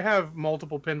 I have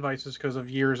multiple pin vices because of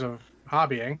years of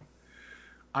hobbying.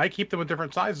 I keep them with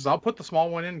different sizes. I'll put the small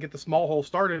one in, get the small hole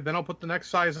started, then I'll put the next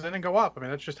size in and go up. I mean,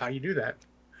 that's just how you do that.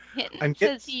 Hinton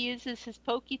says he uses his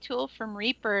pokey tool from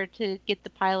Reaper to get the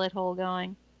pilot hole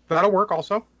going. That'll work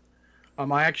also.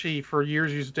 I actually, for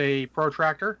years, used a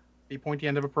protractor, the pointy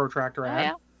end of a protractor I had.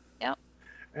 Yeah. Yep.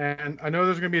 And I know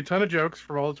there's going to be a ton of jokes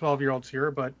from all the 12-year-olds here,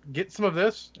 but get some of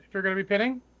this if you're going to be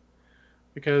pinning,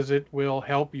 because it will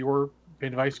help your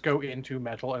pin vise go into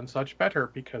metal and such better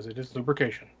because it is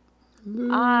lubrication.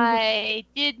 I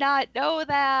did not know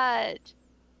that.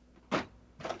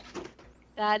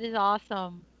 That is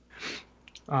awesome.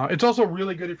 It's also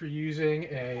really good if you're using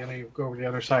let me go over to the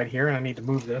other side here, and I need to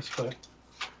move this, but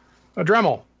a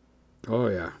Dremel. Oh,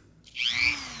 yeah.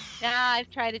 Yeah, I've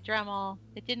tried a Dremel.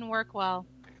 It didn't work well.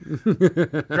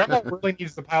 Dremel really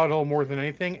needs the pilot hole more than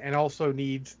anything, and also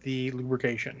needs the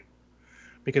lubrication,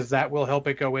 because that will help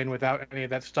it go in without any of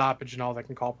that stoppage and all that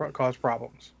can cause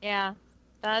problems. Yeah,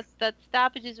 that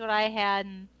stoppage is what I had.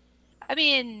 And, I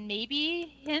mean,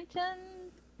 maybe Hinton.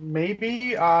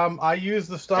 Maybe I use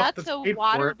the stuff that's a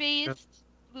water-based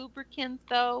lubricant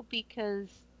though, because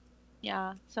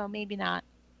so maybe not.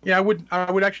 Yeah, I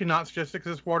would actually not suggest it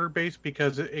because it's water-based,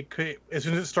 because it could, as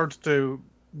soon as it starts to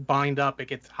bind up, it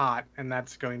gets hot, and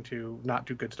that's going to not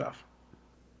do good stuff.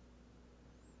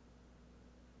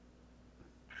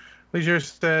 Leisure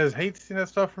says, hate seeing that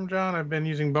stuff from John. I've been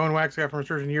using bone wax I got from a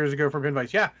surgeon years ago for pin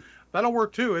vise. Yeah, that'll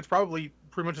work too. It's probably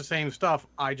pretty much the same stuff.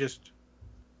 I just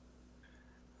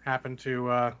happen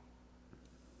to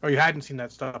you hadn't seen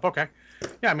that stuff. Okay.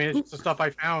 Yeah, I mean, it's just the stuff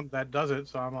I found that does it,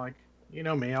 so I'm like, you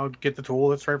know me, I'll get the tool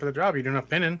that's right for the job. You do enough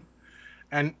pinning,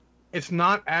 and it's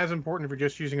not as important if you're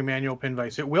just using a manual pin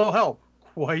vise. It will help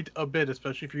quite a bit,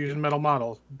 especially if you're using metal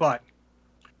models, but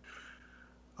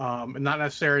not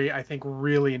necessary, I think,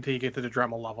 really until you get to the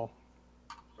Dremel level.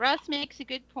 Russ makes a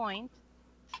good point.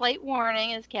 Slight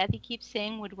warning, as Kathy keeps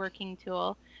saying, woodworking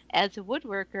tool. As a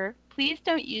woodworker, please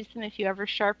don't use them if you ever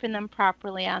sharpen them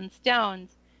properly on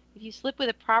stones. If you slip with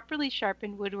a properly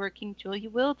sharpened woodworking tool, you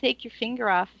will take your finger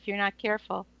off if you're not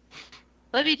careful.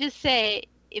 Let me just say,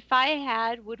 if I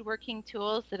had woodworking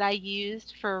tools that I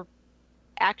used for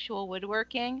actual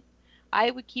woodworking,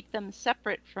 I would keep them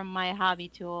separate from my hobby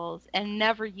tools and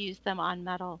never use them on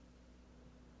metal.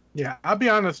 Yeah, I'll be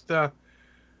honest,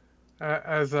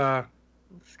 as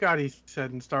Scotty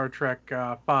said in Star Trek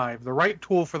 5, the right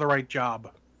tool for the right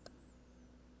job.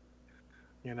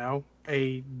 You know,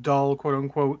 a dull,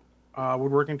 quote-unquote,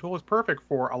 woodworking tool is perfect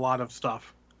for a lot of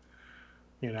stuff.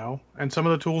 You know, and some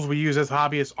of the tools we use as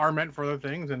hobbyists are meant for other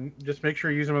things, and just make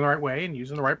sure you use them in the right way and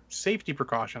using the right safety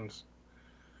precautions.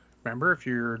 Remember, if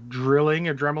you're drilling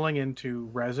or dremeling into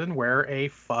resin, wear a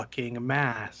fucking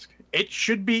mask. It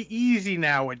should be easy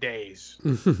nowadays.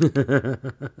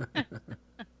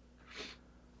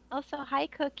 Also, hi,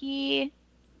 Cookie.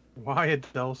 Why a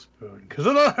dull spoon? Because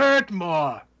it'll hurt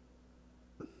more.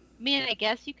 I mean, I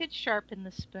guess you could sharpen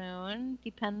the spoon.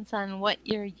 Depends on what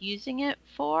you're using it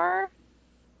for.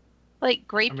 Like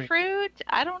grapefruit?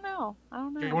 I don't know.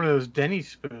 Get one of those Denny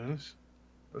spoons.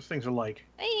 Those things are like...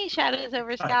 Hey, Shadows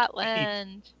over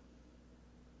Scotland.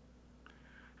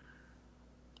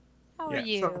 How are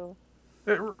Yeah,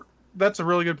 you? That's a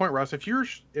really good point, Russ. If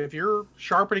you're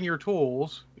sharpening your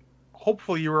tools,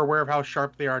 hopefully you are aware of how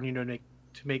sharp they are, and you know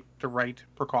to make the right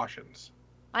precautions.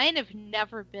 Mine have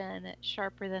never been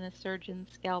sharper than a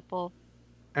surgeon's scalpel.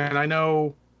 And I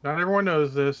know not everyone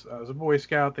knows this. As a Boy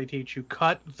Scout, they teach you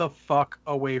cut the fuck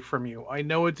away from you. I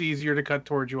know it's easier to cut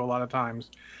towards you a lot of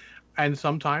times, and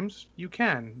sometimes you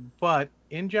can, but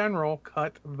in general,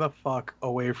 cut the fuck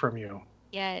away from you.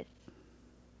 Yes.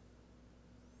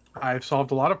 I've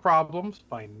solved a lot of problems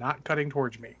by not cutting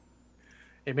towards me.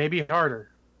 It may be harder.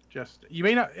 Just you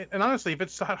may not, and honestly, if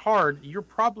it's that hard, you're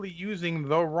probably using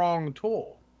the wrong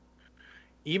tool.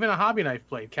 Even a hobby knife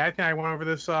blade. Kathy and I went over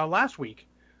this last week.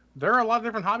 There are a lot of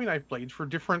different hobby knife blades for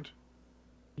different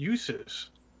uses.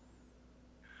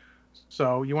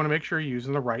 So you want to make sure you're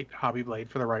using the right hobby blade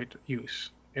for the right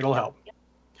use. It'll help.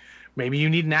 Maybe you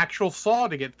need an actual saw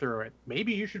to get through it.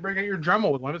 Maybe you should break out your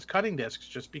Dremel with one of its cutting discs.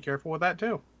 Just be careful with that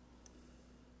too.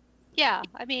 Yeah,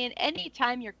 I mean,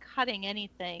 anytime you're cutting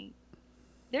anything,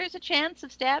 there's a chance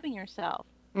of stabbing yourself.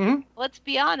 Mm-hmm. Let's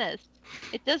be honest.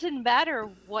 It doesn't matter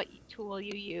what tool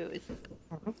you use.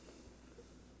 Mm-hmm.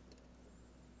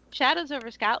 Shadows over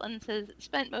Scotland says,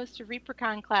 spent most of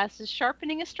ReaperCon classes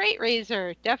sharpening a straight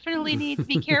razor. Definitely need to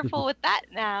be careful with that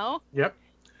now. Yep.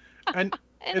 And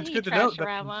it's good to note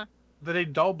that a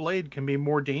dull blade can be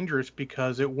more dangerous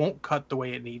because it won't cut the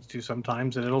way it needs to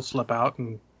sometimes, and it'll slip out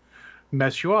and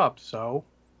mess you up. So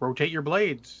rotate your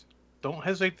blades. Don't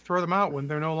hesitate to throw them out when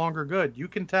they're no longer good. You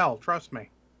can tell, trust me.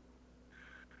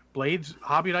 Blades,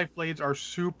 hobby knife blades are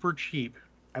super cheap.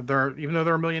 And even though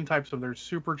there are a million types of them, they're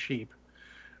super cheap.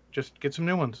 Just get some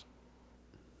new ones.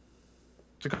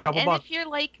 It's a couple bucks. And if you're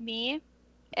like me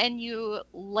and you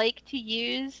like to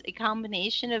use a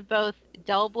combination of both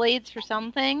dull blades for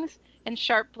some things and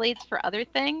sharp blades for other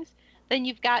things, then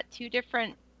you've got two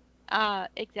different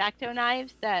X-Acto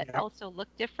knives that also look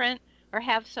different or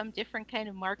have some different kind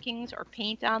of markings or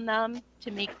paint on them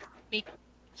to make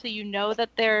so you know that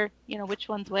they're, which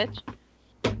one's which.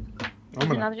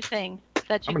 Another thing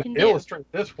that you can do. I'm going to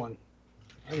illustrate this one.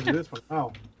 I'm going to do this one.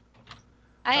 Oh.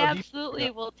 I absolutely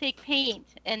will take paint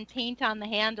and paint on the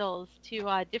handles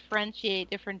to differentiate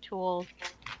different tools.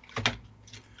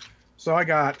 So I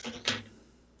got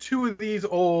two of these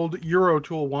old Euro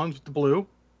tool ones with the blue.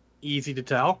 Easy to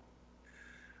tell.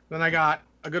 Then I got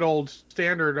a good old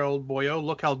standard old boyo.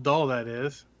 Look how dull that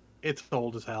is. It's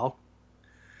old as hell.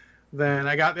 Then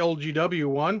I got the old GW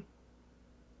one.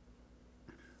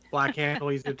 Black handle,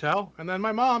 easy to tell. And then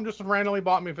my mom just randomly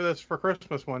bought me for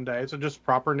Christmas one day. It's a just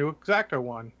proper new X-Acto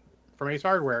one from Ace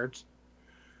Hardware. It's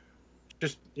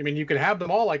just, you can have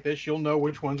them all like this. You'll know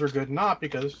which ones are good and not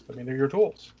because, they're your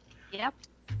tools. Yep.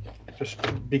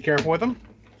 Just be careful with them.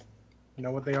 You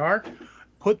know what they are.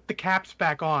 Put the caps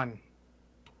back on.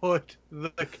 Put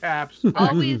the caps back on.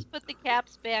 Always put the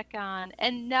caps back on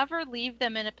and never leave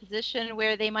them in a position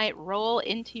where they might roll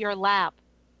into your lap.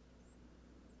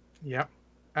 Yep.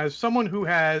 As someone who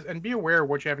has, and be aware of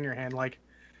what you have in your hand,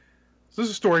 so this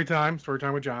is story time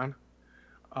with John.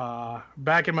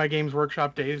 Back in my Games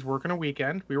Workshop days, working a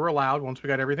weekend, we were allowed, once we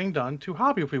got everything done, to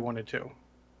hobby if we wanted to.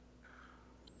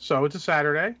 So it's a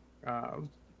Saturday. I'm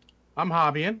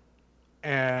hobbying,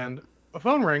 and a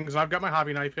phone rings, and I've got my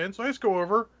hobby knife in, so I just go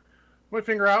over, my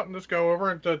finger out, and just go over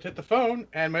and hit the phone,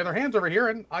 and my other hand's over here,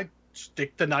 and I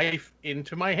stick the knife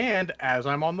into my hand as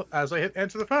I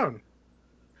answer the phone.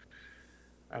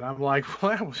 And I'm like,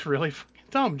 well, that was really fucking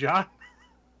dumb, John.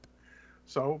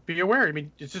 So be aware.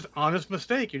 It's just honest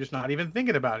mistake. You're just not even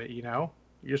thinking about it, You're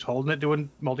just holding it, doing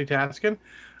multitasking.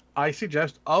 I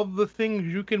suggest of the things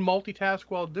you can multitask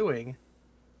while doing,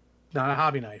 not a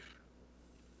hobby knife.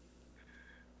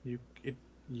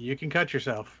 You can cut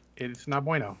yourself. It's not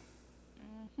bueno.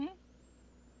 Mm-hmm.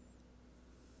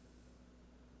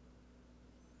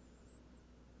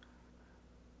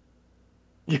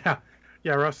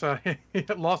 Yeah, Russ,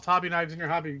 lost hobby knives in your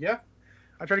hobby. Yeah,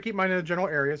 I try to keep mine in a general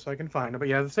area so I can find them. But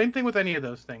yeah, the same thing with any of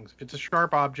those things. If it's a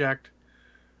sharp object,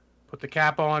 put the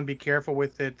cap on, be careful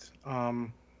with it. I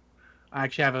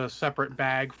actually have a separate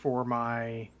bag for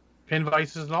my pin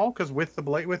vices and all, because with the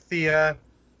blade,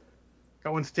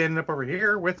 got one standing up over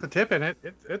here with the tip in it,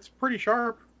 it's pretty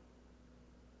sharp.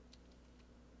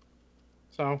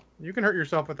 So you can hurt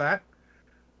yourself with that.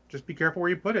 Just be careful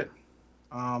where you put it.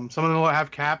 Some of them will have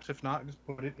caps. If not, just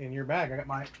put it in your bag. I got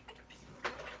my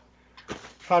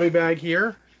hobby bag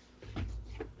here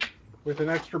with an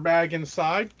extra bag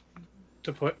inside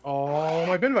to put all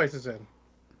my pin vices in,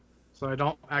 so I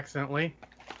don't accidentally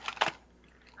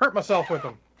hurt myself with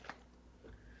them.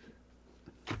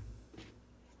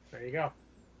 There you go.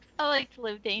 I like to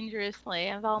live dangerously.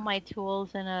 I have all my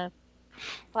tools in a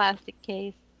plastic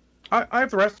case. I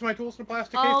have the rest of my tools in a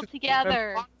plastic case. All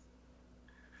together. Oh,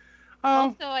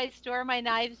 Also, I store my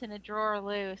knives in a drawer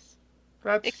loose.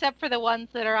 that's Except for the ones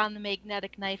that are on the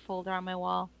magnetic knife holder on my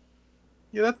wall.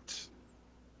 yeah. That's.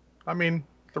 I mean,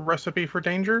 the recipe for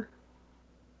danger.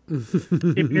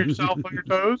 Keeping yourself on your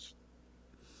toes.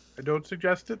 I don't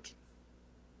suggest it.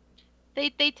 They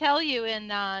tell you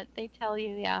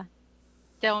yeah,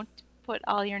 don't put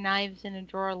all your knives in a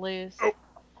drawer loose. Oh.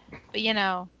 But you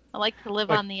know, I like to live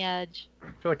Like- on the edge. I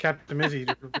feel like Captain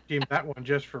Mizzy redeemed that one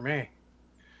just for me.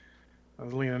 I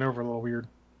was leaning over a little weird.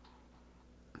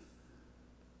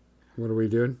 What are we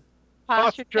doing?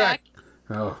 Posture check.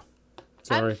 Oh,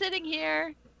 sorry. I'm sitting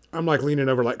here. I'm like leaning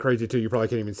over like crazy too. You probably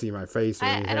can't even see my face or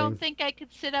anything. I don't think I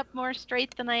could sit up more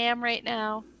straight than I am right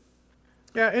now.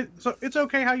 Yeah, it's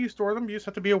okay how you store them. You just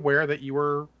have to be aware that you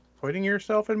are putting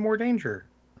yourself in more danger.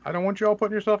 I don't want you all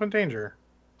putting yourself in danger.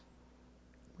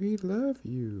 We love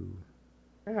you.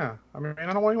 Yeah, I mean, I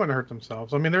don't want anyone to hurt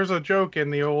themselves. I mean, there's a joke in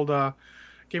the old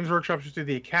Games Workshop used to do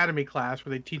the Academy class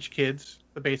where they teach kids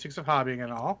the basics of hobbying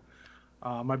and all.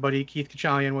 My buddy Keith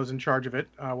Kachalian was in charge of it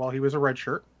while he was a red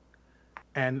shirt.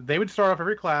 And they would start off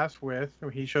every class with,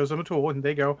 he shows them a tool, and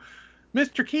they go,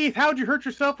 "Mr. Keith, how'd you hurt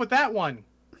yourself with that one?"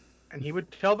 And he would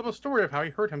tell them a story of how he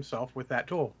hurt himself with that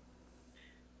tool.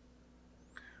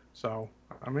 So,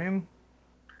 I mean,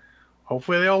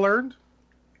 hopefully they all learned.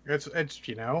 It's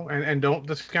you know, and don't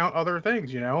discount other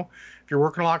things, you know. If you're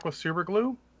working a lot with super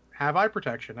glue, have eye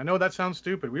protection. I know that sounds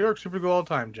stupid. We work super glue all the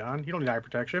time, John. You don't need eye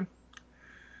protection.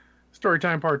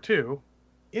 Storytime part 2.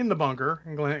 In the bunker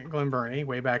in Glen Burnie,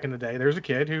 way back in the day, there's a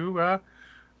kid who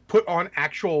put on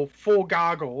actual full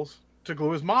goggles to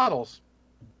glue his models.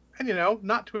 And, you know,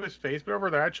 not to his face, but over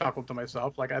there, I chuckled to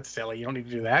myself, like, that's silly. You don't need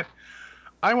to do that.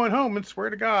 I went home and swear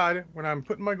to God, when I'm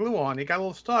putting my glue on, it got a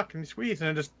little stuck and he squeezed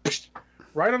and it just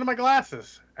right under my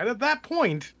glasses. And at that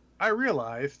point, I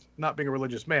realized, not being a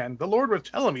religious man, the Lord was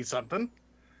telling me something.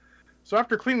 So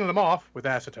after cleaning them off with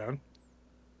acetone,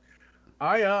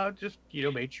 I just, you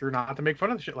know, made sure not to make fun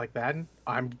of shit like that. And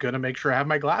I'm going to make sure I have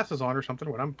my glasses on or something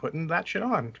when I'm putting that shit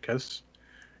on. Because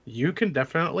you can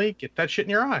definitely get that shit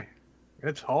in your eye.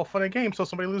 It's all fun and games till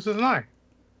somebody loses an eye.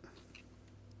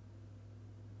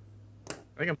 I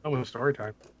think I'm done with story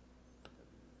time.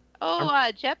 Oh,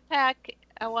 Jetpack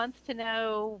wants to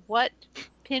know what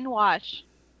pin wash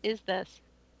is this,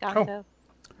 Gonzo?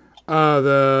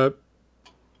 Hold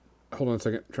on a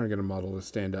second. I'm trying to get a model to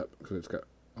stand up because it's got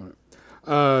on it.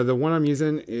 The one I'm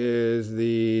using is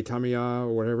the Tamiya, or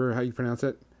whatever, how you pronounce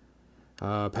it,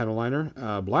 panel liner,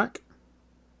 black.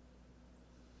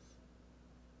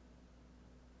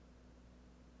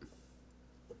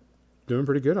 Doing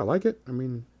pretty good. I like it. I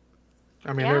mean,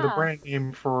 they're the Yeah. brand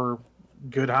name for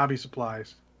good hobby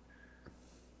supplies.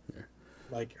 Yeah.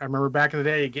 Like, I remember back in the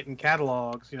day getting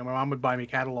catalogs. You know, my mom would buy me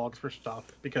catalogs for stuff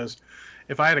because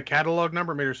if I had a catalog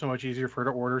number, it made it so much easier for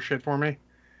her to order shit for me.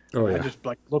 oh I yeah. just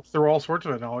like look through all sorts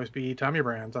of it and always be Tamiya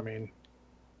brands. I mean,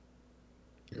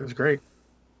 it was great.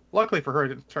 Luckily for her, I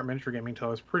didn't start miniature gaming until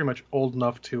I was pretty much old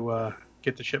enough to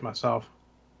get the shit myself.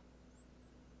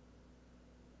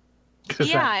 'Cause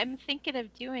Yeah, I'm thinking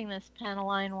of doing this panel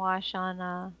line wash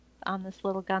on this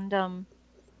little Gundam.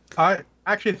 I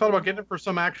actually thought about getting it for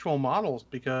some actual models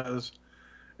because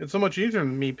it's so much easier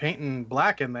than me painting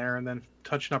black in there and then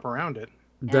touching up around it.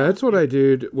 That's what I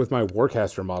did with my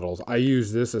Warcaster models. I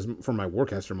use this as for my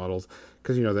Warcaster models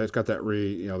because you know that's got that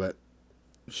that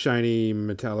shiny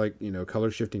metallic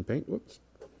color shifting paint. Whoops,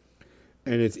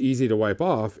 and it's easy to wipe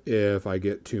off if I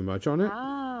get too much on it.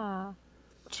 Ah,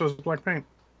 So it's black paint.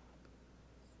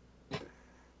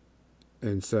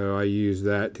 And so I use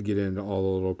that to get into all the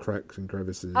little cracks and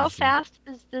crevices. how fast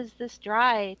does this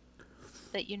dry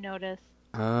that you notice?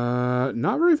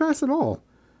 Not very fast at all.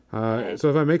 Okay. So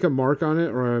if I make a mark on it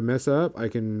or I mess up, I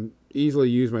can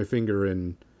easily use my finger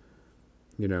and,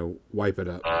 wipe it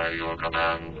up.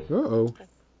 Uh-oh.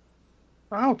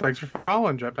 Oh, thanks for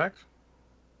following, Jetpacks.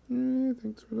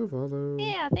 Thanks for the follow.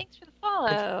 Yeah, thanks for the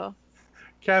follow.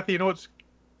 Kathy, you know what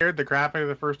scared the crap out of you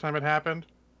the first time it happened?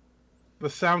 The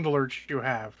sound alerts you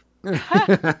have. One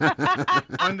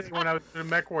day when I was in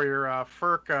MechWarrior,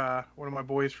 Ferk, one of my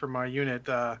boys from my unit,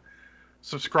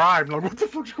 subscribed. And I'm like, what the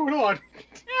fuck's going on?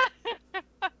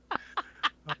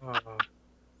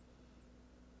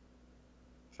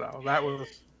 So that was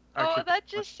actually... Oh,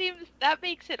 that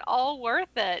makes it all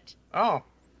worth it. Oh,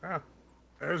 yeah.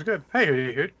 That was good.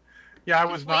 Hey, Hoot. Yeah, I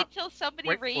was Just not... wait till somebody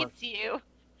wait for it. raids you.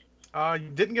 You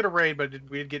didn't get a raid, but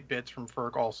we did get bits from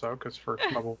Ferk also, because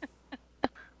Ferk's bubble. I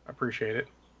appreciate it.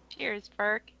 Cheers,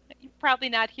 Ferk. You're probably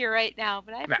not here right now,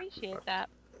 but I Nah. appreciate that.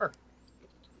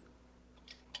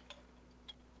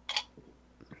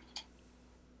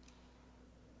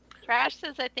 Trash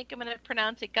says I think I'm going to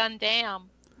pronounce it Gundam.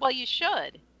 Well, you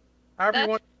should. However That's you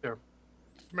want to.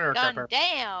 America. apparently.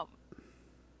 Gundam.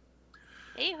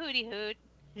 Hey, Hootie Hoot.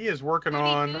 He is working Hootie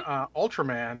on Hoot.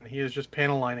 Ultraman. He is just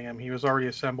panel lining him. He was already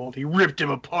assembled. He ripped him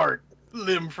apart,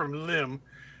 limb from limb,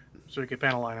 so he could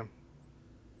panel line him.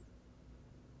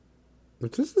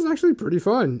 But this is actually pretty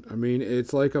fun. I mean,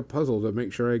 it's like a puzzle to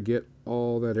make sure I get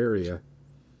all that area.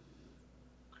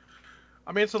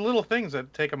 I mean, it's the little things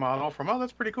that take a model from, oh,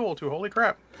 that's pretty cool, to holy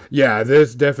crap. Yeah,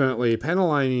 there's definitely panel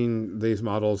lining these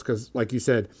models because, like you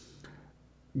said,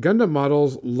 Gundam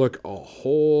models look a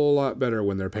whole lot better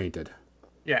when they're painted.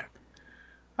 Yeah.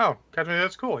 Oh, Kazumi,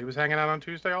 that's cool. He was hanging out on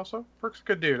Tuesday also. Ferk's a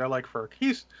good dude. I like Ferk.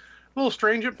 He's a little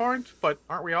strange at points, but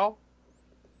aren't we all?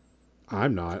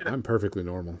 I'm not. I'm perfectly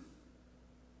normal.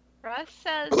 Russ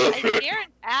says, I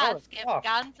daren't ask if off.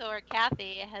 Gonzo or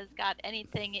Kathy has got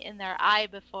anything in their eye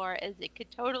before, as it could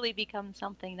totally become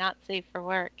something not safe for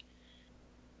work.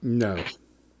 No.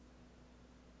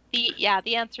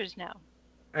 The answer is no.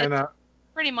 And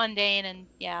Pretty mundane, and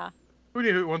yeah.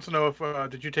 Hootie wants to know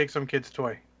if did you take some kid's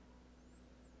toy?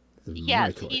 This is my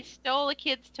Yes, toy. he stole a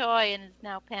kid's toy and is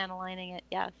now panel lining it,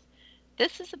 yes.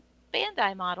 This is a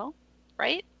Bandai model,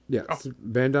 right? Yeah, it's a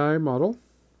Bandai model.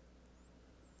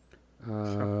 I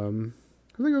think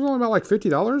it was only about like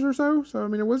 $50 or so. So I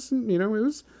mean, it wasn't, it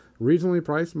was reasonably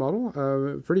priced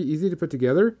model. Pretty easy to put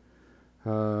together.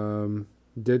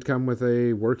 Did come with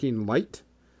a working light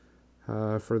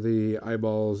for the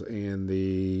eyeballs and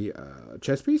the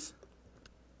chest piece.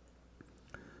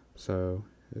 So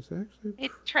it's actually. Hey,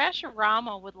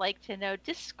 Trashorama would like to know,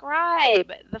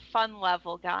 describe the fun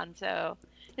level, Gonzo.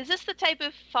 Is this the type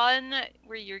of fun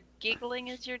where you're giggling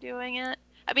as you're doing it?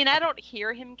 I mean, I don't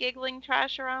hear him giggling,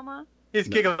 Trashorama. He's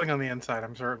giggling on the inside,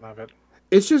 I'm certain of it.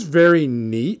 It's just very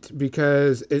neat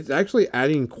because it's actually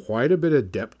adding quite a bit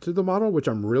of depth to the model, which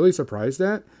I'm really surprised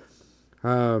at.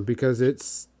 Because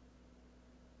it's,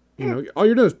 all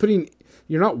you're doing is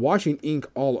you're not washing ink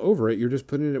all over it. You're just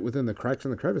putting it within the cracks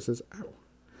and the crevices. Ow.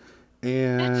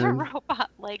 And It's a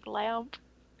robot leg lamp.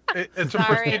 It's a Sorry.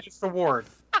 prestigious award.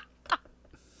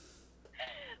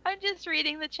 I'm just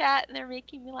reading the chat and they're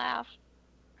making me laugh.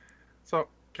 So,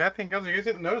 Kathy and Gonzo, you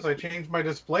didn't notice I changed my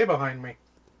display behind me.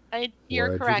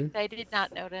 You're What'd you correct. do? I did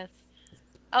not notice.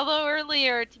 Although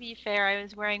earlier, to be fair, I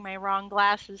was wearing my wrong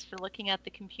glasses for looking at the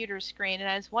computer screen, and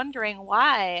I was wondering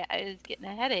why I was getting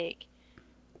a headache.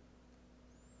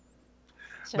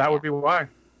 So, That yeah. would be why.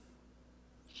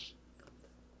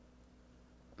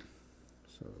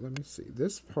 so let me see.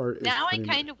 This part is. Now I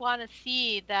kind of want to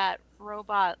see that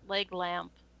robot leg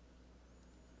lamp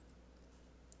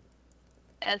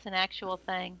as an actual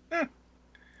thing.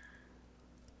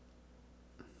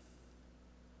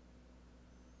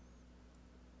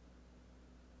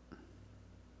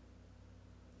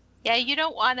 Yeah, you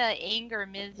don't want to anger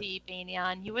Mizzy,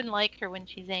 Banyan. You wouldn't like her when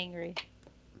she's angry.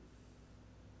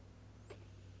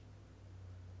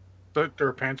 Do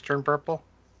her pants turn purple?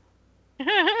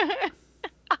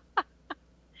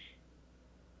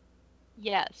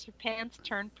 Yes, her pants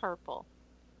turn purple.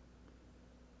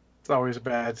 It's always a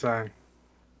bad sign.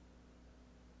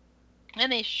 And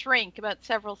they shrink about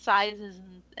several sizes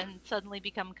and suddenly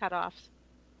become cutoffs.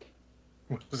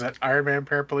 Was that Iron Man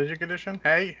Paraplegic Edition?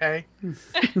 Hey.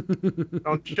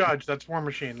 Don't judge. That's War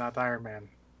Machine, not Iron Man.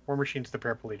 War Machine's the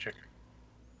paraplegic.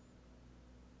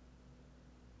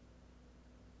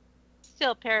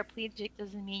 Still, paraplegic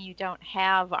doesn't mean you don't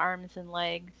have arms and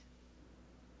legs.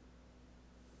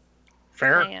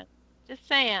 Fair? Saying. Just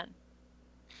saying.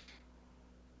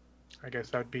 I guess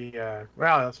that would be,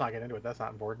 well, let's not get into it. That's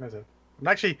not important, is it? And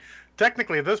actually,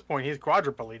 technically at this point, he's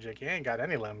quadriplegic. He ain't got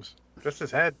any limbs. Just his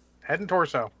head and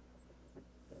torso.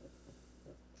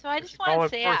 So I Guess just you call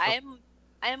want to it say torso.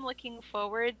 I am looking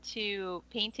forward to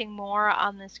painting more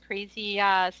on this crazy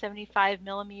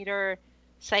 75mm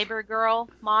Cyber Girl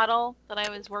model that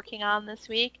I was working on this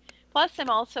week. Plus,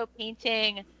 I'm also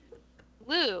painting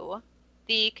Lou,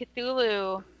 the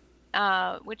Cthulhu,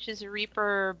 which is a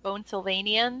Reaper Bone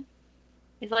Sylvanian.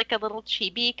 He's like a little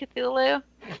chibi Cthulhu.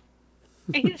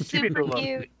 He's super Chibi-Lulu.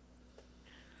 cute.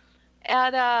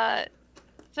 And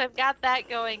so I've got that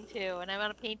going too, and I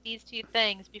want to paint these two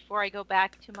things before I go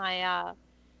back to my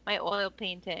my oil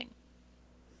painting.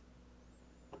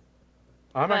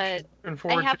 I'm But actually looking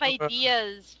forward I have to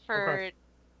ideas okay.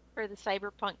 for the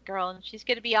cyberpunk girl, and she's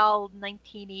gonna be all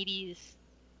 1980s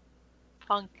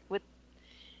punk with,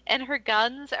 and her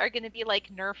guns are gonna be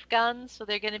like Nerf guns, so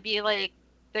they're gonna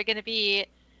be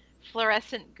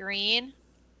fluorescent green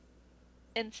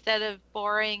instead of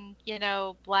boring,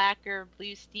 black or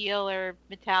blue steel or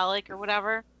metallic or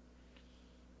whatever.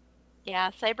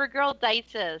 Yeah, Cybergirl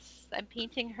Dices. I'm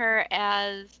painting her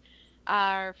as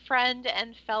our friend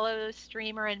and fellow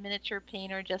streamer and miniature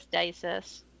painter, just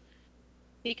Dices.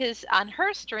 Because on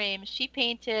her stream, she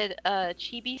painted a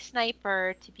chibi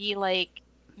sniper to be like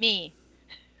me,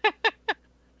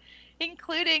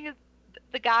 including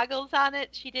the goggles on it.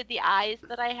 She did the eyes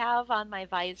that I have on my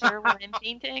visor when I'm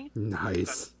painting.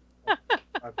 Nice.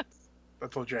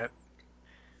 That's legit.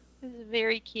 It's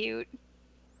very cute.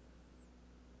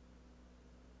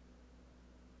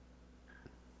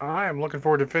 I am looking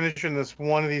forward to finishing this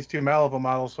one of these two Malibu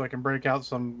models so I can break out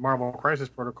some Marvel Crisis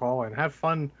Protocol and have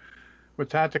fun with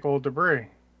tactical debris.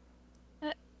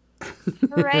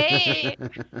 Hooray!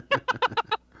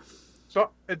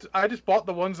 So I just bought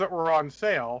the ones that were on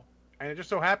sale, and it just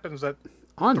so happens that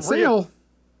On debris sale.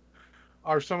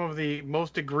 are some of the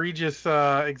most egregious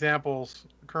examples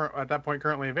at that point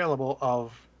currently available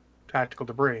of tactical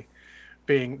debris,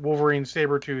 being Wolverine,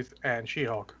 Sabretooth, and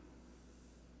She-Hulk.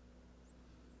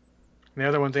 And the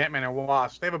other one's Ant-Man and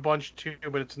Wasp. They have a bunch too,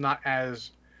 but it's not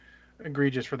as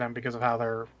egregious for them because of how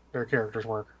their characters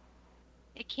work.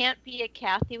 It can't be a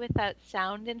Kathy without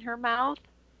sound in her mouth.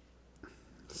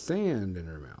 Sand in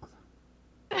her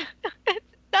mouth.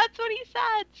 That's what he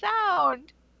said.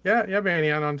 Sound. Yeah,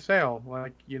 Manion on sale.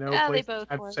 Like, Yeah, they places both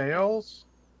have were. sales.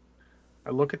 I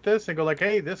look at this and go like,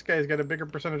 hey, this guy's got a bigger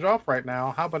percentage off right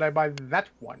now. How about I buy that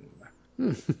one?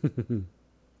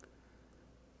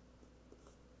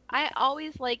 I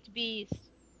always liked Beast.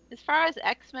 As far as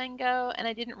X-Men go, and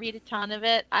I didn't read a ton of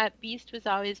it, Beast was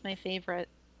always my favorite.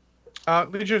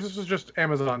 This is just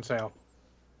Amazon sale.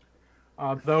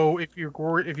 Though, if you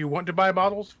want to buy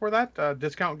bottles for that,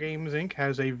 Discount Games Inc.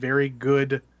 has a very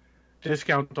good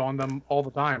discount on them all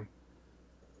the time.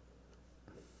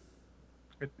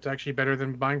 It's actually better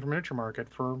than buying from Miniature Market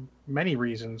for many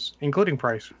reasons, including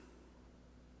price.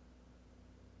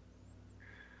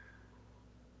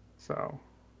 So,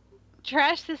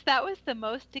 Trash says that was the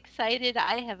most excited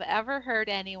I have ever heard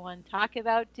anyone talk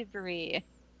about debris.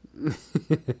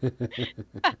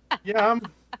 yeah,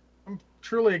 I'm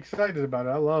truly excited about it.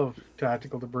 I love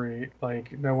tactical debris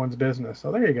like no one's business.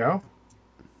 So there you go.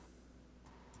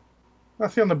 Now,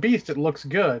 see, on the Beast, it looks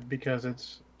good because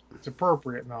it's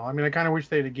appropriate and all. I mean, I kind of wish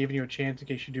they'd have given you a chance in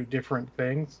case you do different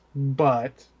things,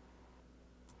 but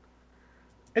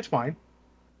it's fine.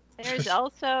 There's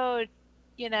also,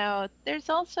 there's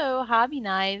also hobby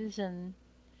knives and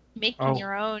making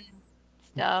your own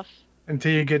stuff.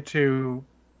 Until you get to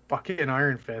fucking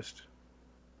Iron Fist.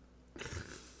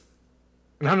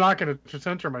 And I'm not going to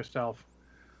censor myself.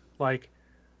 Like,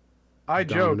 I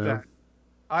joke that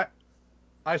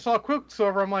I saw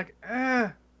Quicksilver, I'm like,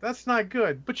 that's not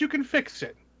good, but you can fix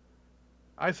it.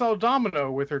 I saw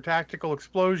Domino with her tactical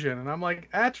explosion, and I'm like,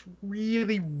 that's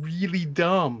really, really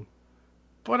dumb.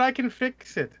 But I can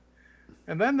fix it.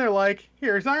 And then they're like,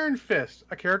 here's Iron Fist,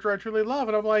 a character I truly love.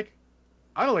 And I'm like,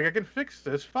 I don't think I can fix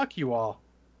this. Fuck you all.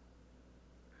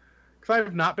 Because I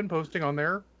have not been posting on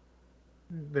their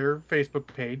Facebook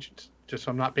page, just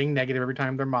so I'm not being negative every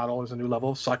time their model is a new level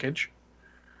of suckage.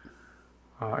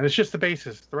 And it's just the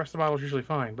basis. The rest of the model is usually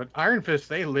fine. But Iron Fist,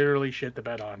 they literally shit the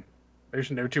bed on. There's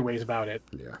no two ways about it.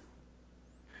 Yeah.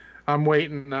 I'm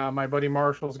waiting. My buddy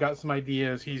Marshall's got some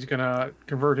ideas. He's going to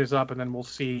convert his up, and then we'll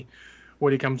see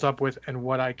what he comes up with and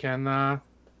what I can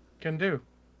do.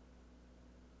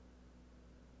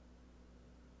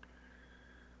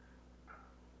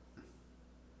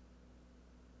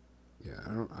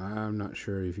 Yeah, I'm not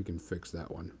sure if you can fix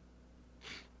that one.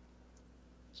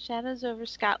 Shadows Over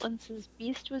Scotland says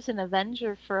Beast was an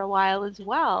Avenger for a while as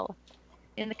well.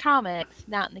 In the comics,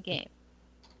 not in the game.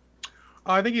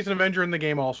 I think he's an Avenger in the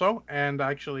game also, and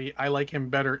actually I like him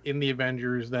better in the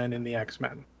Avengers than in the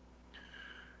X-Men.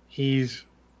 He's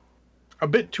a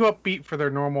bit too upbeat for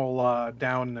their normal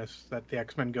downness that the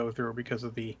X-Men go through because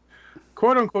of the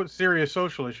quote-unquote serious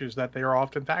social issues that they are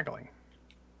often tackling.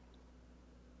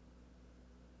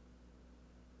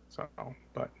 So,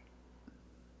 but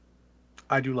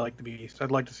I do like the Beast.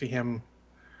 I'd like to see him.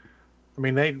 I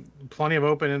mean, they plenty of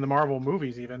open in the Marvel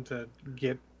movies even to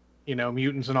get,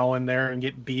 mutants and all in there and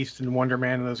get Beast and Wonder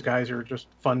Man and those guys are just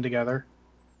fun together.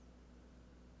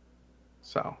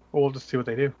 So, we'll just see what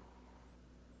they do.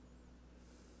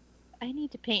 I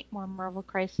need to paint more Marvel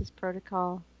Crisis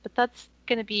Protocol, but that's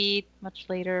going to be much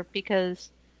later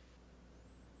because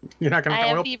You're not going to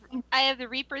I have the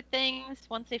Reaper things.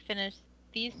 Once I finish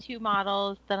these two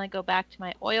models, then I go back to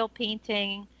my oil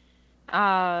painting,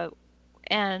 and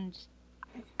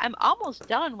I'm almost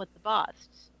done with the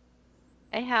busts.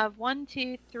 I have 1,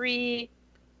 2, 3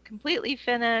 completely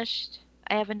finished.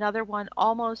 I have another one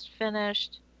almost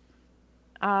finished.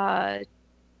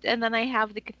 and then I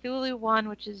have the Cthulhu one,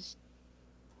 which is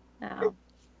now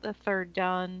the third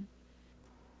done.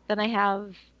 Then I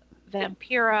have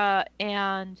Vampira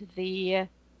and the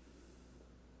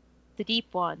deep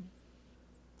one,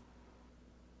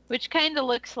 which kind of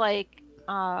looks like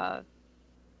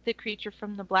the creature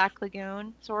from the Black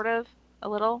Lagoon, sort of, a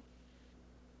little.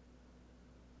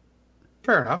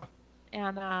 Fair enough.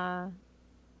 And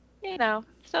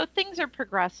so things are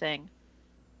progressing.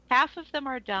 Half of them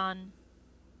are done.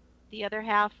 The other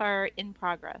half are in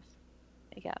progress,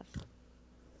 I guess.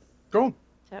 Cool.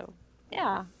 So,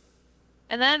 yeah.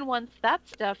 And then once that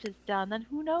stuff is done, then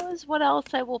who knows what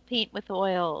else I will paint with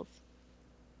oils.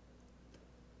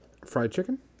 Fried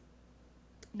chicken?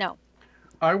 No.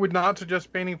 I would not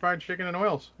suggest painting fried chicken in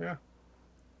oils. Yeah.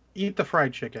 Eat the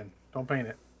fried chicken. Don't paint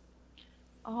it.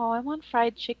 Oh, I want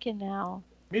fried chicken now.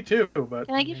 Me too, but...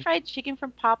 Can I get fried chicken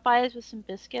from Popeyes with some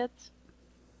biscuits?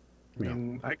 I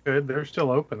mean, I could. They're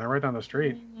still open. They're right down the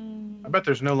street. I bet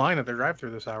there's no line at their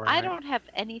drive-thru this hour. I don't have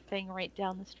anything right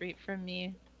down the street from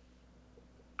me.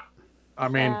 I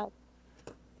mean,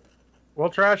 well,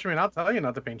 Trash, I mean, I'll tell you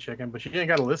not to paint chicken, but you ain't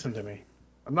got to listen to me.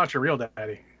 I'm not your real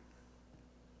daddy.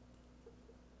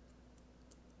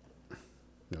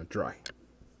 No, dry.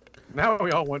 Now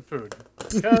we all want food.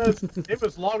 Because it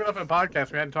was long enough in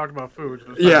podcast we hadn't talked about food.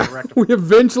 So yeah, we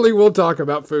eventually will talk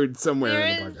about food somewhere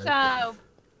in the podcast.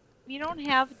 We don't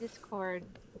have Discord.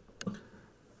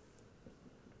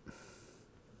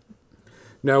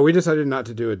 No, we decided not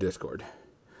to do a Discord.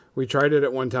 We tried it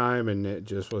at one time, and it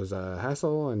just was a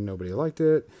hassle, and nobody liked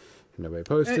it, and nobody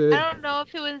posted. I don't know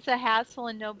if it was a hassle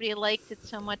and nobody liked it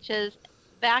so much as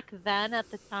back then at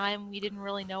the time we didn't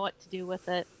really know what to do with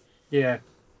it. Yeah.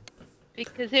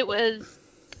 Because it was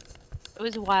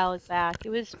a while back. It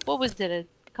was, what was it,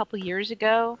 a couple years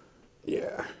ago?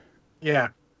 Yeah. Yeah.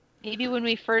 Maybe when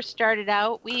we first started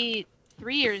out, 3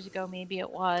 years ago maybe it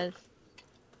was.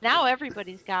 Now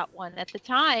everybody's got one. At the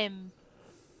time,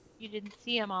 you didn't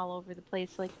see them all over the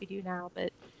place like we do now,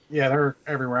 but... Yeah, they're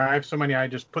everywhere. I have so many, I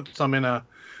just put some in a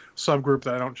subgroup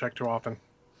that I don't check too often.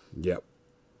 Yep.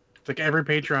 It's like every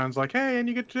Patreon's like, hey, and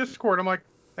you get to Discord. I'm like,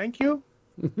 thank you.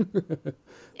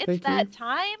 It's that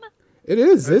time? It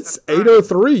is. It's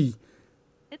 8:03.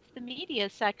 It's the media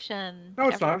section. No,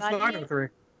 it's not. It's 9:03.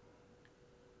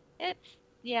 It's,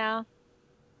 yeah.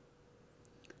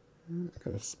 I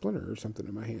got a splinter or something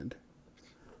in my hand.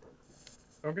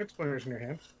 Don't get splinters in your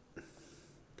hand.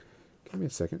 Give me a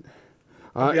second.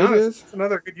 It is. It's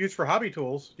another good use for hobby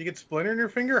tools. You get splinter in your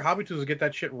finger, hobby tools get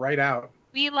that shit right out.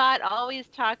 We lot always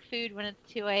talk food when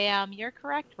it's 2 a.m. You're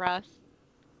correct, Russ.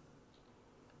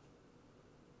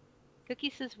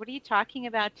 Cookie says, what are you talking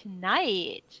about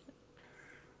tonight?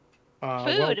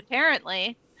 Food,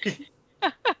 apparently.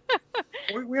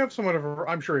 we have somewhat of a,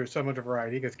 I'm sure you have somewhat of a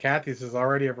variety, because Kathy's is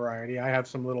already a variety. I have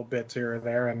some little bits here or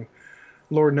there, and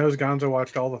Lord knows Gonzo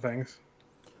watched all the things.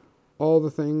 All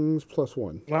the things plus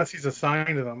one. Unless he's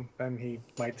assigned to them, then he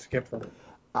might skip them.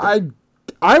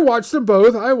 I watched them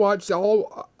both. I watched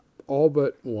all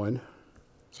but one.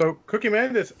 So Cookie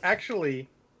Man is actually,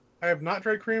 I have not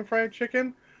tried Korean fried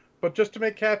chicken, but just to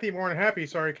make Kathy more unhappy,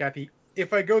 sorry Kathy,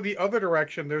 if I go the other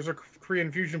direction, there's a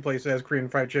Korean fusion place that has Korean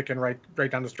fried chicken right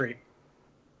down the street.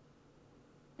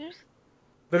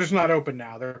 They're just not open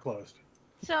now. They're closed.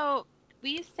 So we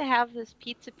used to have this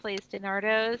pizza place,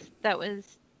 DiNardo's, that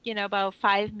was, about a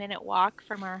 5-minute walk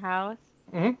from our house.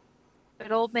 Mm-hmm.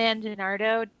 But old man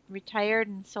DiNardo retired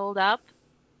and sold up.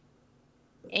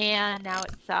 And now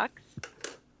it sucks.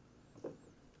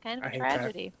 Kind of a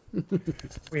tragedy.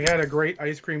 We had a great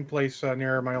ice cream place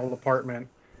near my old apartment.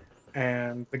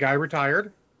 And the guy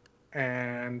retired.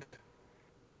 And...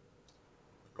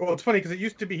 Well, it's funny because he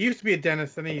used to be a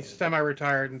dentist, and he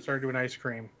semi-retired and started doing ice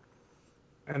cream.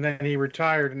 And then he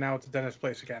retired, and now it's a dentist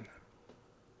place again.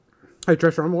 Hey,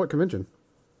 Tresher, I'm what convention?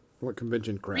 What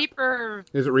convention crap? Reaper.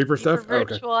 Is it Reaper stuff?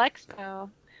 Virtual Expo.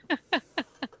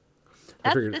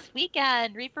 That's this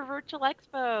weekend. Reaper Virtual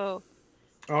Expo.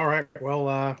 All right.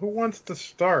 Well, who wants to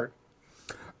start?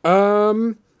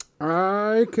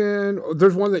 I can.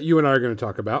 There's one that you and I are going to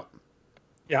talk about.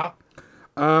 Yeah.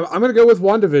 I'm going to go with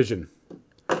WandaVision.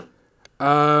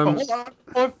 Hold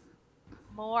on.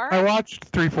 More? I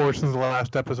watched 3/4 of the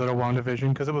last episode of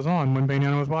WandaVision because it was on when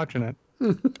Bainiana was watching it.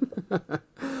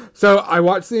 So I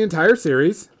watched the entire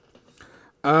series.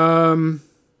 The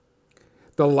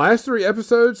last 3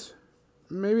 episodes,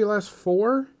 maybe last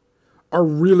 4, are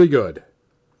really good.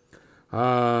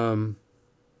 My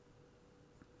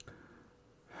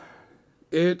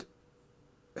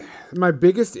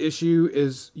biggest issue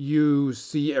is you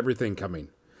see everything coming.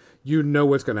 You know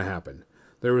what's going to happen.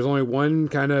 There was only one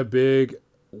kind of big,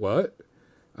 what?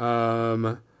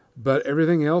 But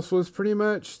everything else was pretty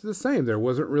much the same. There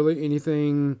wasn't really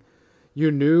anything you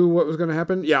knew what was going to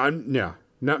happen. Yeah,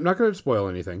 not going to spoil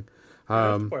anything.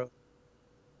 No spoilers.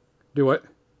 Do what?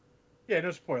 Yeah,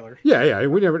 no spoilers. Yeah.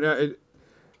 We never.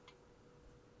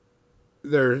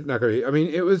 There's not going to be. I mean,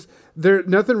 it was there.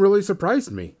 Nothing really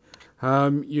surprised me.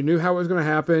 You knew how it was going to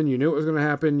happen. You knew it was going to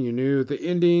happen. You knew the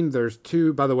ending. There's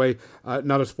two, by the way,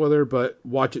 not a spoiler, but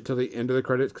watch it till the end of the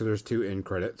credits because there's two end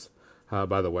credits,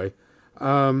 by the way.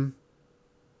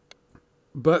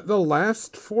 But the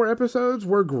last 4 episodes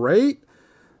were great.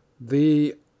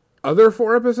 The other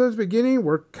 4 episodes beginning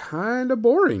were kind of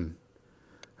boring.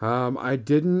 I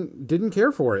didn't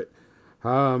care for it.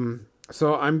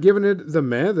 So I'm giving it the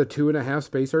 2.5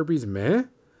 space herpes meh.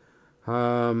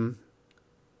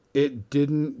 It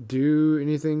didn't do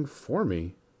anything for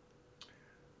me.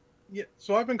 Yeah,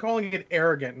 so I've been calling it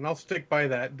arrogant, and I'll stick by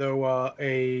that. Though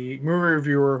a movie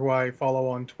reviewer who I follow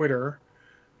on Twitter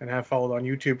and have followed on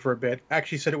YouTube for a bit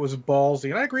actually said it was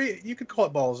ballsy, and I agree. You could call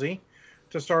it ballsy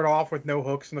to start off with no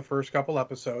hooks in the first couple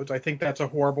episodes. I think that's a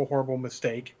horrible, horrible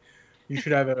mistake. You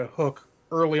should have a hook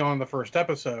early on in the first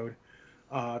episode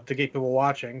to get people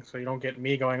watching, so you don't get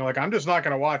me going like, I'm just not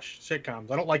going to watch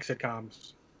sitcoms. I don't like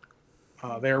sitcoms.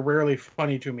 They're rarely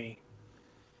funny to me.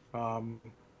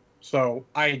 So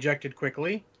I ejected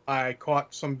quickly. I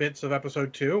caught some bits of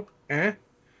episode 2.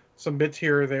 Some bits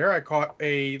here or there. I caught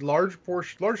a large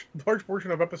portion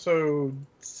of episode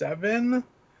 7,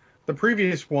 the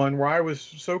previous one, where I was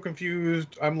so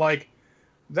confused. I'm like,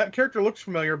 that character looks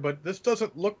familiar, but this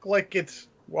doesn't look like it's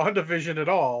WandaVision at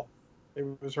all. It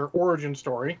was her origin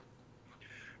story.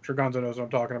 I'm sure Gonzo knows what I'm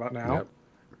talking about now. Yep.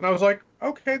 And I was like,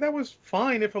 okay, that was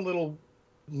fine if a little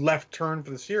left turn for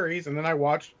the series. And then I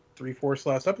watched 3/4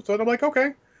 last episode. I'm like,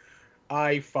 okay,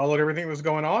 I followed everything that was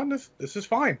going on. This is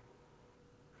fine.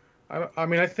 I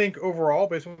mean, I think overall,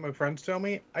 based on what my friends tell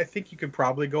me, I think you could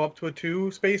probably go up to a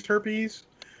 2 spaced herpes,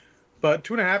 but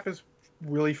 2.5 is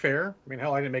really fair. I mean,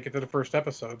 hell, I didn't make it to the first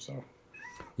episode, so.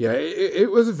 Yeah, it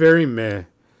was very meh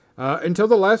until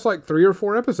the last 3 or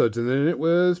 4 episodes, and then it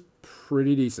was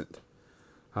pretty decent.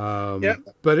 Yeah,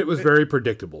 but it was very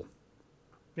predictable.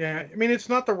 Yeah, I mean, it's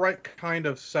not the right kind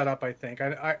of setup, I think.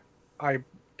 I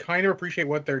kind of appreciate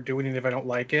what they're doing, and if I don't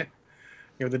like it,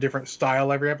 the different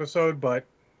style every episode, but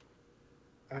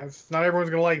not everyone's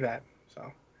going to like that. So,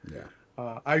 yeah.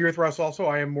 I agree with Russ also.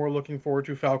 I am more looking forward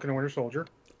to Falcon and Winter Soldier.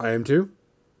 I am too.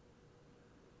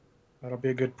 That'll be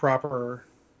a good, proper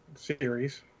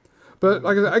series. But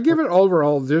like I said, I give it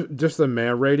overall just the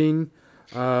meh rating.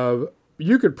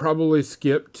 You could probably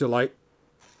skip to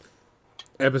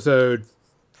episode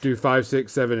do 5,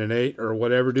 6, 7, and 8 or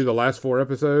whatever. Do the last 4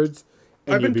 episodes,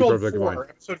 and I've you'd been be told perfectly 4. fine.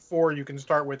 Episode 4 you can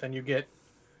start with, and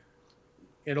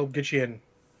it'll get you in.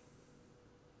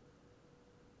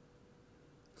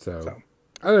 So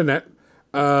other than that,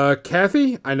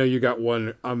 Kathy, I know you got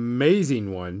one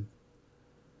amazing one.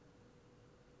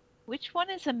 Which one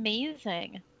is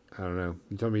amazing? I don't know.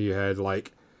 You told me you had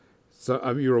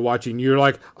so you were watching. You're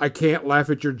like, I can't laugh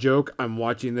at your joke. I'm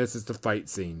watching this. It's the fight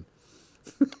scene.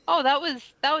 Oh, that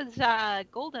was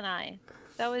GoldenEye.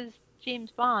 That was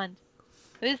James Bond.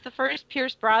 It was the first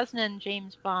Pierce Brosnan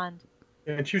James Bond.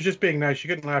 And she was just being nice. She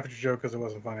couldn't laugh at your joke because it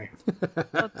wasn't funny.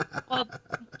 Well,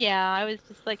 yeah, I was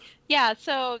just like, yeah.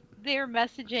 So they were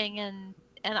messaging, and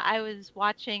I was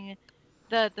watching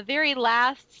the very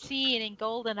last scene in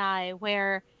GoldenEye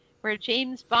where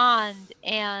James Bond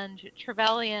and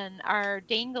Trevelyan are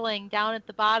dangling down at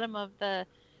the bottom of the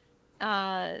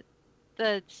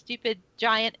stupid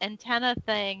giant antenna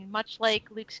thing, much like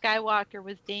Luke Skywalker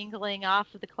was dangling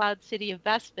off of the Cloud City of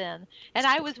Bespin. And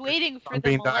I was waiting for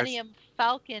the Millennium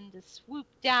Falcon to swoop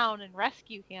down and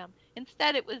rescue him.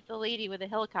 Instead, it was the lady with a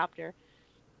helicopter.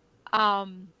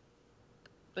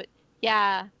 But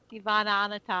yeah,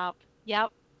 Ivana Onatopp.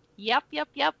 Yep.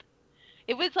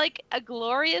 It was like a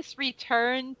glorious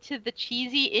return to the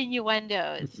cheesy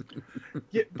innuendos.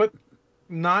 Yeah, but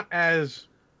not as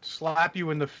slap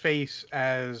you in the face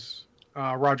as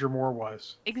Roger Moore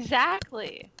was.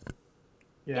 Exactly.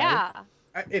 Yeah.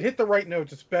 It hit the right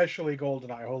notes, especially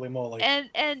GoldenEye. Holy moly!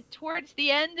 And towards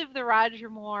the end of the Roger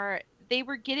Moore, they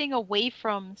were getting away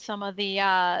from some of the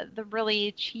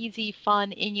really cheesy,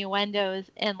 fun innuendos,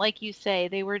 and like you say,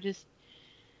 they were just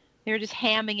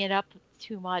hamming it up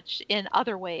too much in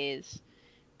other ways.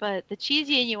 But the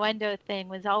cheesy innuendo thing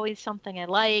was always something I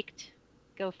liked.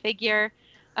 Go figure.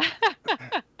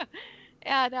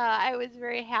 And I was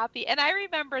very happy. And I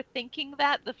remember thinking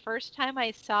that the first time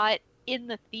I saw it in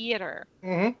the theater.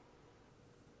 Mm-hmm.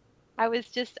 I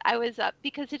was up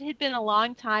because it had been a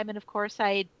long time, and of course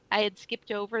I I had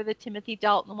skipped over the Timothy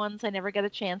Dalton ones. I never got a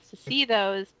chance to see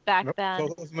those back Nope, then.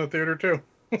 saw those in the theater too.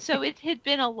 So it had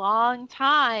been a long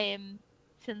time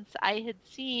since I had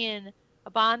seen a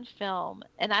Bond film,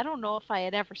 and I don't know if I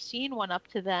had ever seen one up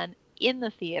to then in the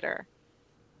theater.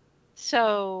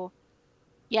 So,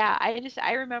 yeah,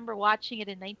 I remember watching it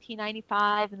in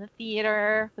 1995 in the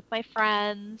theater with my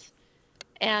friends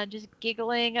and just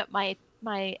giggling at my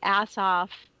ass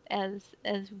off as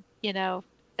you know,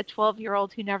 a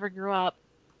 12-year-old who never grew up.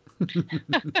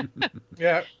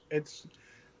 Yeah, it's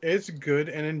good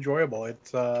and enjoyable.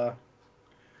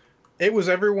 It was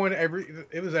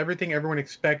everything everyone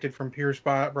expected from Pierce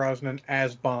Brosnan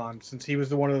as Bond, since he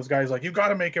was one of those guys like, you got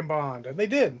to make him Bond, and they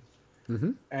did.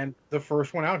 Mm-hmm. And the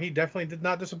first one out, he definitely did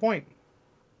not disappoint.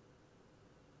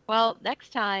 Well,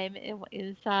 next time it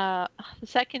is the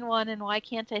second one, and why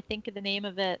can't I think of the name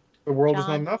of it? The World Is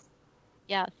Not John? Enough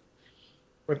Yes.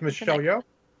 with What's the Michelle next Yeoh.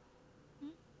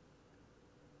 one?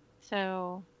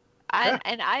 So, Yeah.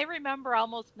 I remember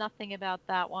almost nothing about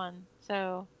that one,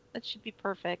 so that should be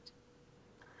perfect.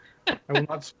 I will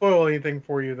not spoil anything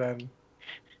for you then.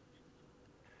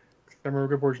 I remember a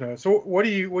good portion of it. So, what do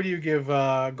you give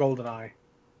GoldenEye?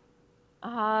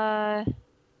 Uh,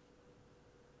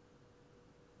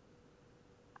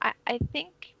 I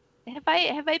think have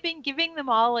I been giving them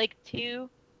all like two?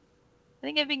 I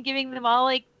think I've been giving them all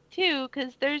like two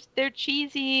because they're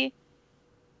cheesy,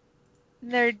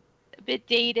 and they're a bit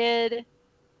dated,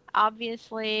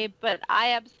 obviously, but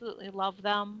I absolutely love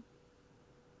them.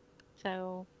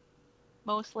 So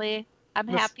mostly, I'm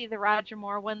This- happy the Roger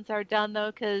Moore ones are done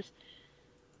though, because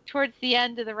towards the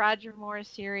end of the Roger Moore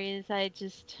series, I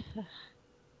just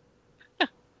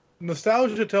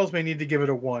Nostalgia tells me I need to give it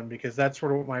a 1 because that's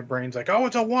sort of what my brain's like. Oh,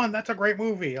 it's a 1. That's a great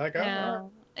movie. Like, oh, all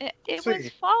right. no. It See. was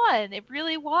fun. It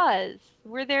really was.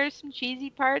 Were there some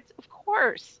cheesy parts? Of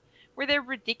course. Were there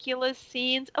ridiculous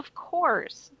scenes? Of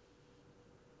course.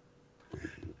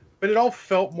 But it all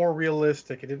felt more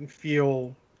realistic. It didn't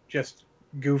feel just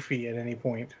goofy at any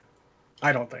point.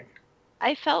 I don't think.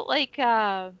 I felt like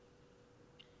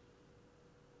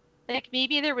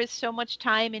maybe there was so much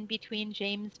time in between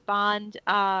James Bond.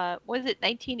 Was it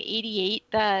 1988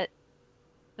 that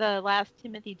the last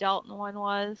Timothy Dalton one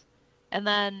was, and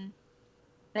then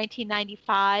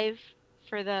 1995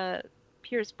 for the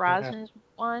Pierce Brosnan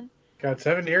one? God,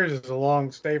 7 years is a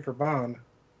long stay for Bond.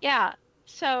 Yeah.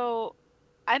 So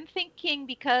I'm thinking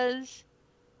because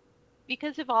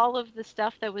of all of the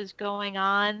stuff that was going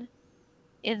on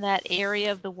in that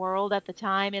area of the world at the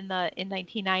time in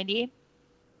 1990,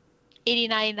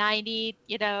 89, 90,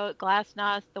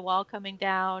 Glasnost, the wall coming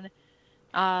down,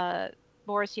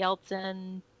 Boris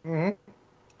Yeltsin, Mm-hmm.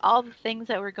 all the things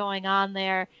that were going on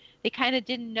there, they kind of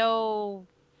didn't know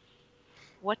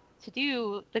what to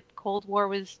do. The Cold War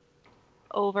was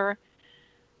over.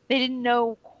 They didn't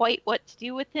know quite what to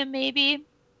do with him, maybe.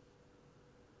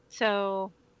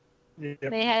 So Yep.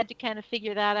 they had to kind of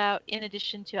figure that out in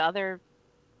addition to other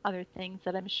things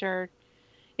that I'm sure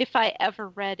if I ever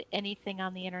read anything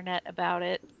on the internet about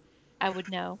it, I would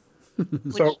know.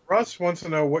 So Russ wants to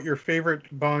know what your favorite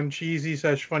Bond cheesy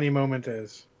 / funny moment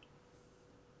is.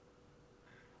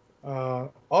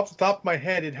 Off the top of my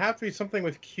head, it'd have to be something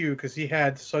with Q because he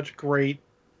had such great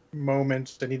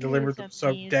moments and he delivered them so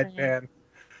amazing. deadpan.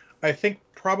 I think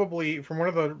probably from one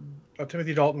of the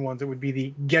Timothy Dalton ones, it would be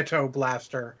the Ghetto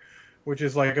Blaster, which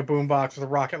is like a boombox with a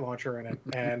rocket launcher in it.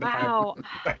 And Wow.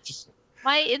 I just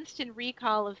My instant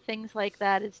recall of things like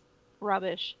that is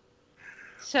rubbish.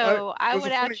 So I it was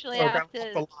would a funny actually joke. have I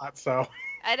laughed to a lot. So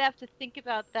I'd have to think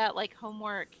about that like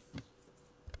homework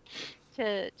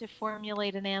to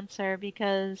formulate an answer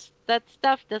because that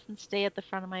stuff doesn't stay at the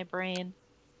front of my brain.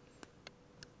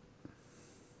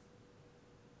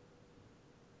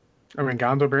 I mean,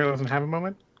 Gonzo barely doesn't have a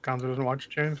moment. Gonzo doesn't watch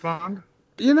James Bond.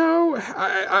 I'm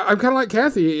kind of like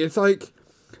Kathy. It's like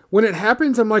when it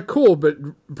happens, I'm like, cool, but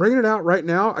bringing it out right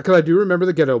now because I do remember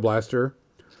the Ghetto Blaster.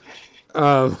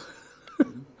 But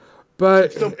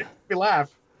Still makes me laugh.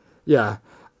 yeah.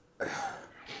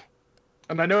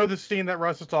 And I know the scene that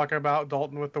Russ is talking about,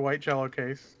 Dalton with the white cello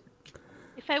case.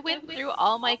 If I went through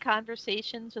all my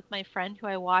conversations with my friend who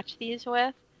I watch these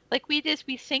with, like we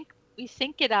sync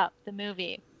it up the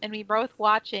movie and we both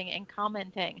watching and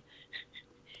commenting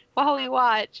while we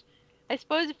watch. I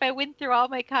suppose if I went through all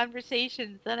my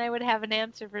conversations, then I would have an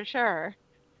answer for sure.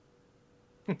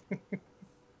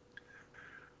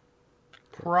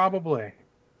 Probably.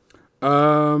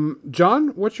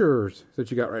 John, what's yours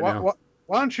that you got right now?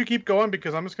 Why don't you keep going?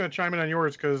 Because I'm just going to chime in on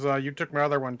yours because you took my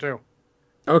other one too.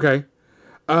 Okay.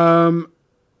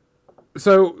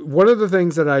 So one of the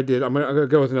things that I did, I'm gonna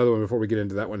go with another one before we get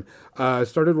into that one.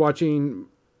 Started watching.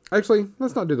 Actually,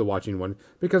 let's not do the watching one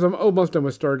because I'm almost done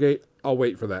with Stargate. I'll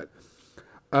wait for that.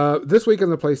 This week on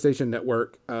the PlayStation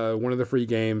Network, one of the free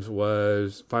games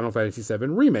was Final Fantasy VII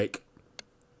Remake,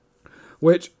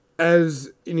 which,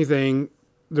 as anything,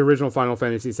 the original Final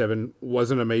Fantasy VII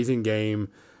was an amazing game.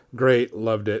 Great,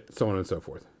 loved it, so on and so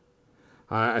forth.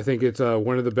 I think it's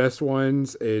one of the best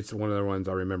ones. It's one of the ones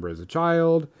I remember as a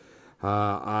child.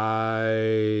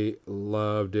 I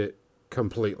loved it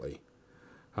completely.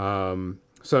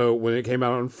 So when it came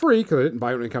out on free, because I didn't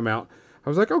buy it when it came out, I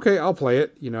was like, okay, I'll play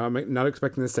it. I'm not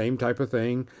expecting the same type of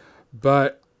thing,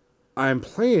 but I'm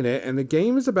playing it, and the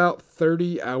game is about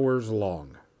 30 hours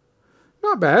long.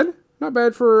 Not bad. Not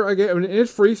bad for a game. I mean,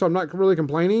 it's free, so I'm not really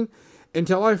complaining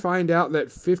until I find out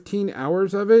that 15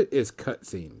 hours of it is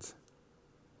cutscenes.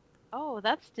 Oh,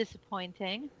 that's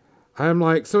disappointing. I'm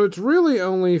like, so it's really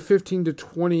only 15 to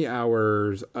 20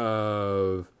 hours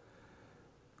of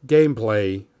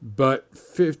gameplay, but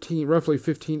roughly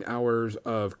 15 hours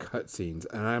of cutscenes.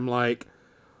 And I'm like,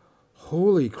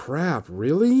 holy crap,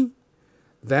 really?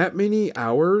 That many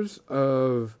hours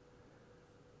of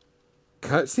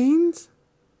cutscenes?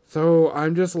 So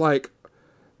I'm just like,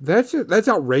 that's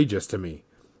outrageous to me.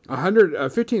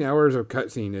 15 hours of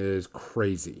cutscene is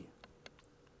crazy.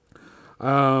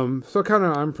 So kind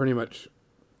of, I'm pretty much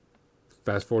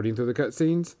fast forwarding through the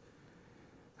cutscenes.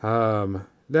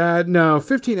 No,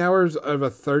 15 hours of a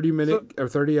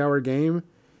 30-hour game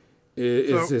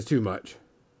is too much.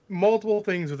 Multiple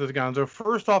things with this, Gonzo.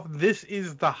 First off, this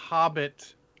is the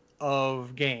Hobbit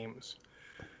of games.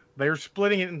 They're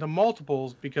splitting it into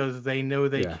multiples because they know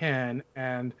they can,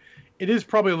 and it is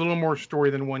probably a little more story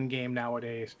than one game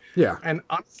nowadays. Yeah. And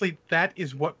honestly, that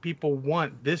is what people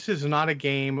want. This is not a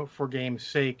game for game's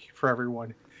sake for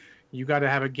everyone. You got to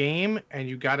have a game, and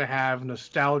you got to have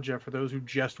nostalgia for those who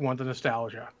just want the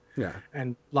nostalgia. Yeah.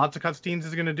 And lots of cutscenes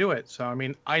is going to do it. So, I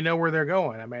mean, I know where they're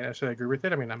going. I mean, I should agree with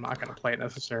it. I mean, I'm not going to play it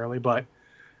necessarily, but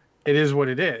it is what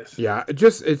it is. Yeah,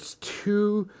 it's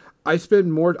too... I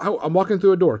spend more... I'm walking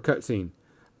through a door, cutscene.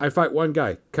 I fight one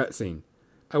guy, cutscene.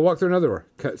 I walk through another door,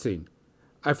 cutscene.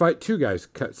 I fight two guys,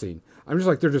 cutscene. I'm just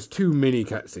like, there's just too many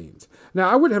cutscenes. Now,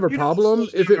 I wouldn't have a problem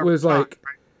if it was like...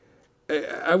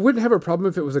 I wouldn't have a problem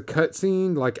if it was a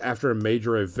cutscene, like after a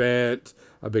major event,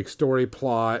 a big story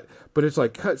plot, but it's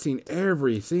like cutscene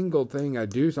every single thing I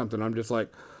do something. I'm just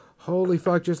like, holy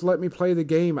fuck, just let me play the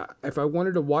game. If I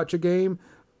wanted to watch a game,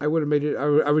 I would have made it,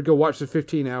 I would go watch the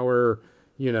 15-hour,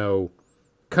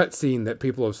 cutscene that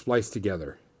people have spliced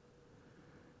together.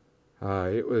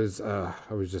 I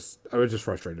was just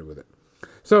frustrated with it.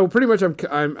 So pretty much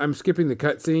I'm skipping the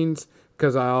cutscenes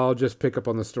because I'll just pick up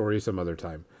on the story some other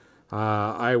time.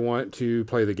 I want to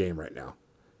play the game right now.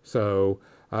 So,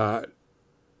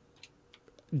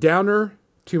 downer,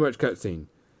 too much cutscene.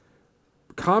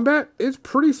 Combat is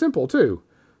pretty simple too.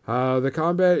 The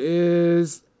combat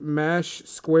is mash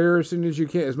square as soon as you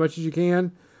can, as much as you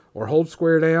can, or hold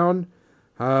square down.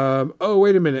 Oh,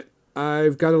 wait a minute.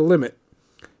 I've got a limit.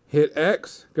 Hit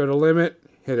X, go to limit,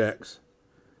 hit X.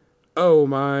 Oh,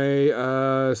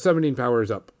 my summoning power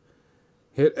is up.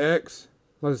 Hit X.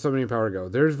 Let the summoning power go.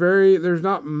 There's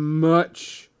not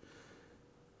much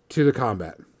to the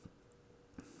combat.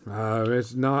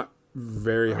 It's not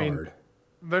very hard.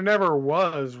 There never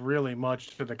was really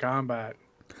much to the combat.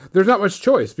 There's not much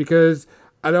choice because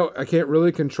I can't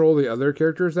really control the other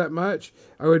characters that much.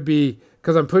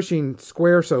 Because I'm pushing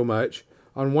square so much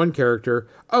on one character.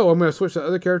 Oh, I'm going to switch to the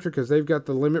other character because they've got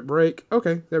the limit break.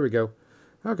 Okay, there we go.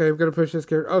 Okay, I'm going to push this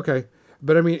character. Okay.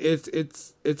 But I mean, it's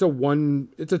a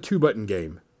 2-button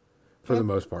game for the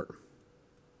most part.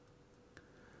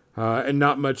 And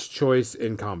not much choice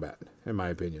in combat, in my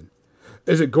opinion.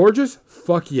 Is it gorgeous?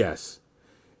 Fuck yes.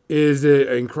 Is it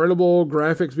incredible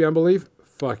graphics beyond belief?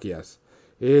 Fuck yes.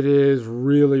 It is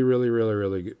really, really, really,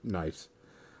 really nice.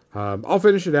 I'll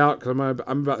finish it out because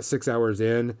I'm about 6 hours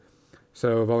in.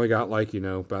 So I've only got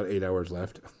about 8 hours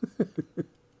left.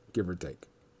 Give or take.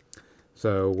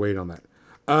 So wait on that.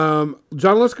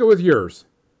 John, let's go with yours,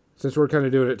 since we're kind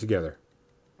of doing it together.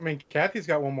 I mean, Kathy's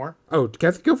got one more. Oh,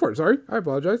 Kathy, go for it. Sorry, I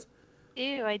apologize.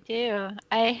 I do.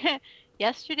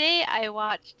 Yesterday I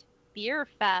watched Beer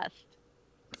Fest.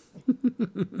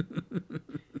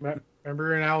 Remember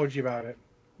your analogy about it.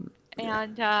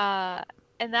 And that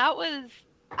was,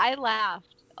 I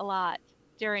laughed a lot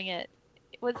during it.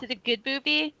 Was it a good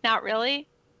movie? Not really.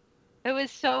 It was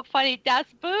so funny. Das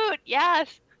Boot,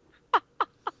 yes.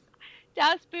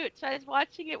 Das Boot. So I was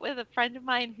watching it with a friend of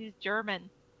mine who's German.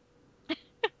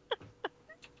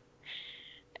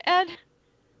 And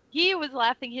he was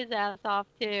laughing his ass off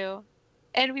too.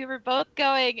 And we were both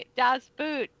going, Das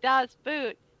Boot,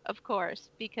 of course,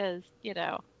 because, you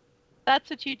know, that's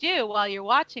what you do while you're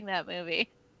watching that movie.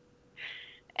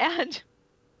 And,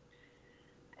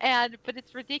 but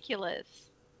it's ridiculous.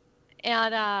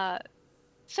 And,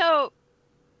 so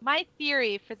my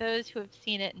theory for those who have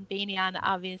seen it, and Banyan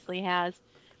obviously has,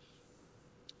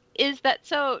 is that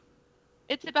so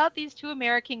it's about these two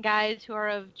American guys who are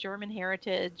of German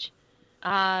heritage,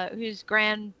 whose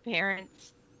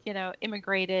grandparents, you know,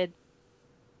 immigrated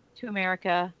to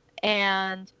America,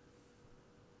 and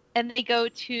they go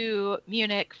to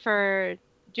Munich for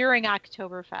during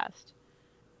Oktoberfest.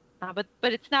 But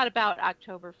it's not about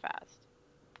Oktoberfest.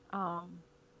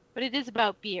 But it is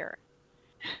about beer.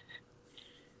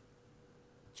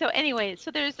 So anyway,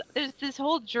 so there's this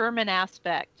whole German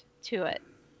aspect to it,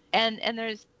 and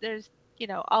there's you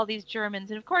know all these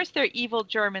Germans, and of course they're evil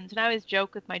Germans, and I always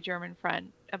joke with my German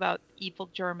friend about evil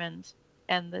Germans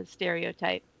and the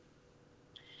stereotype,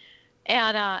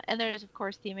 and there's of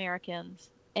course the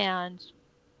Americans, and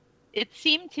it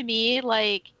seemed to me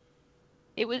like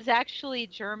it was actually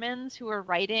Germans who were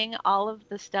writing all of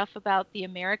the stuff about the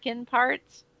American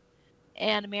parts,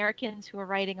 and Americans who were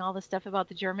writing all the stuff about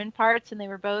the German parts, and they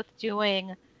were both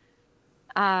doing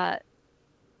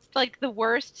like the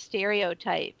worst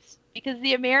stereotypes, because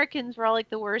the Americans were all like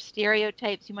the worst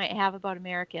stereotypes you might have about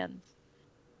Americans,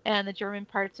 and the German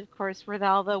parts, of course, were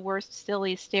all the worst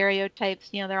silly stereotypes.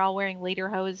 You know, they're all wearing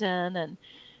lederhosen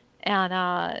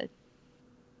and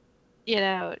you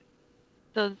know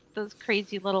those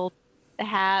crazy little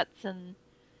hats and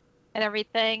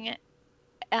everything,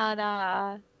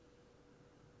 and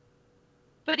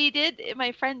but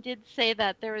my friend did say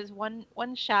that there was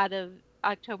one shot of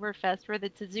Oktoberfest where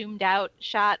it's a zoomed out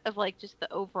shot of like just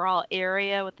the overall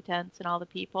area with the tents and all the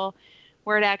people,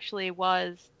 where it actually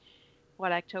was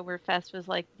what Oktoberfest was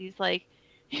like. He's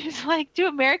like, do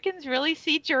Americans really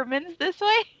see Germans this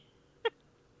way?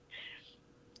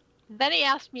 Then he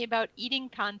asked me about eating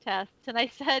contests, and I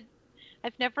said,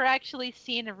 I've never actually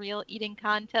seen a real eating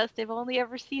contest. I've only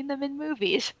ever seen them in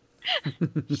movies.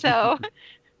 So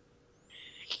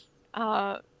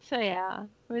yeah,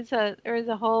 there was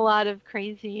a whole lot of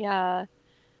crazy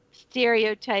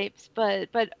stereotypes, but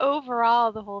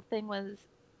overall the whole thing was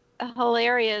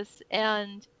hilarious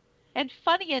and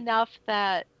funny enough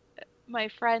that my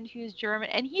friend who's German,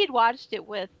 and he had watched it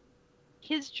with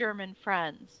his German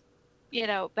friends, you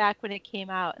know, back when it came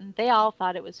out, and they all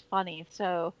thought it was funny.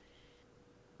 So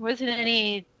it wasn't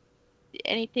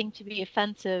anything to be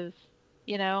offensive,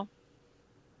 you know.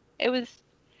 It was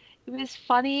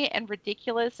funny and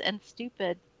ridiculous and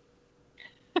stupid.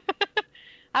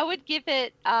 I would give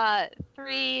it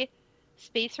 3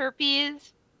 space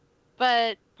herpes,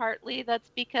 but partly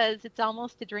that's because it's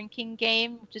almost a drinking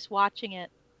game just watching it.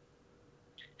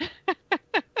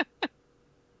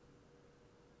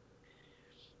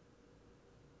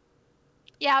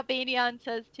 Yeah, Banyan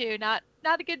says too. Not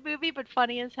a good movie, but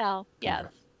funny as hell. Yes. Yeah.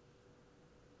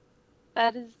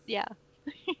 That is, yeah.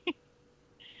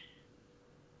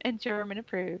 And German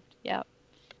approved. Yep.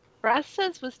 Russ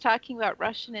says was talking about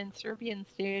Russian and Serbian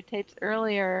stereotypes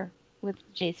earlier with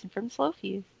Jason from Slow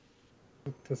Fuse.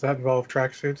 Does that involve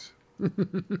tracksuits?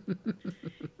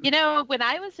 You know, when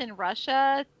I was in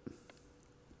Russia,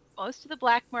 most of the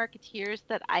black marketeers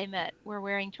that I met were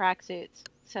wearing tracksuits.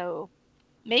 So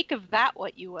make of that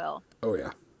what you will. Oh,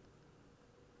 yeah.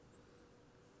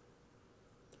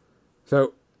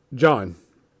 So, John.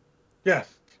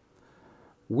 Yes.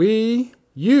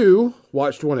 You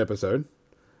watched 1 episode.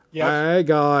 Yes. I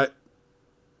got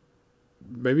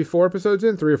maybe 4 episodes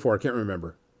in, 3 or 4, I can't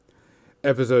remember.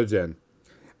 Episodes in.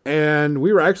 And I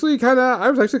was actually kind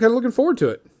of looking forward to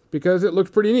it because it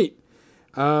looked pretty neat.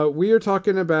 We are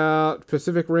talking about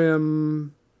Pacific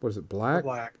Rim, what is it, Black?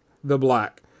 The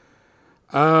Black.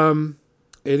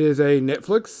 It is a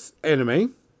Netflix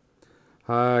anime.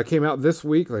 Came out this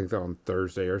week, I think on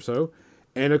Thursday or so.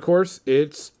 And of course,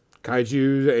 it's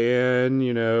kaijus and,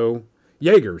 you know,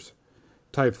 Jaegers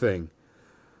type thing.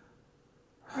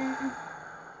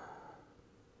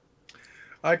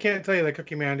 I can't tell you that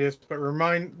Cookie Man is, but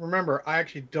remember, I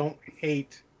actually don't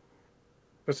hate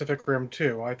Pacific Rim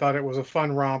 2. I thought it was a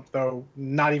fun romp, though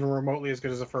not even remotely as good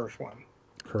as the first one.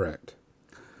 Correct.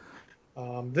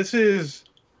 This is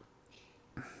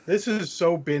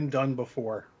so been done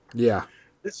before. Yeah.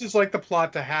 This is like the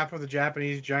plot to half of the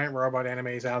Japanese giant robot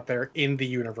animes out there in the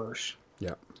universe.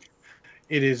 Yeah.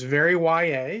 It is very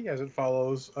YA, as it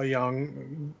follows a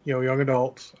young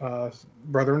adult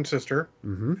brother and sister.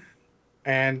 Mm-hmm.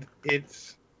 And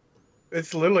it's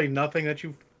literally nothing that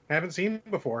you haven't seen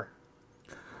before.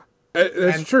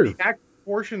 That's true. The action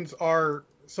portions are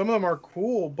some of them are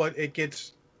cool, but it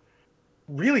gets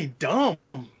really dumb.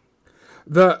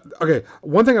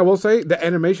 One thing I will say, the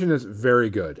animation is very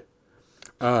good.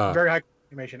 Very high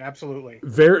animation, absolutely.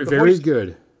 Very, The very voice-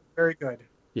 good. Very good.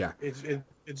 Yeah.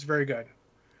 It's very good.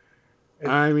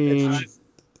 I mean,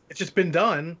 it's just been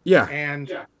done. yeah.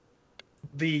 And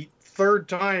the third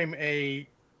time a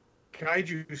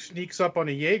kaiju sneaks up on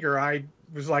a Jaeger, I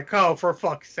was like, oh, for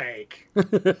fuck's sake.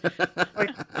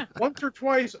 Like, once or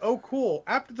twice, oh, cool.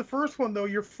 After the first one, though,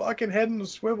 your fucking head in the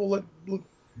swivel.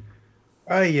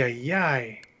 Ay,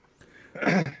 ay,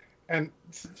 ay. And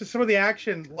just some of the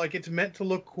action, like, it's meant to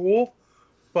look cool,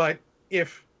 but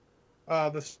if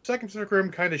the second Pacific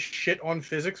Rim kind of shit on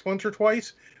physics once or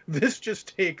twice, this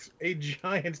just takes a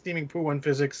giant steaming poo on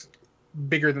physics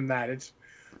bigger than that. It's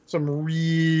some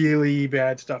really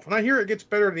bad stuff. And I hear it gets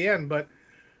better at the end, but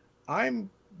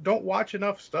don't watch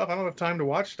enough stuff. I don't have time to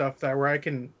watch stuff that where I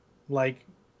can like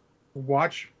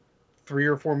watch 3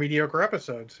 or 4 mediocre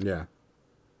episodes. Yeah.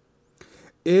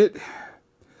 Like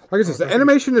I said, the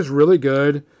animation is really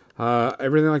good.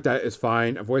 Everything like that is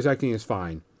fine. Voice acting is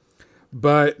fine.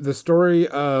 But the story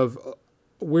of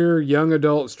we're young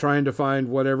adults trying to find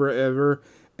whatever ever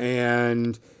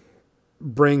and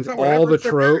brings all the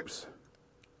tropes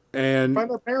and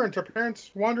find our parents. Our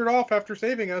parents wandered off after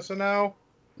saving us, and now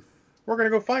we're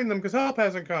gonna go find them because help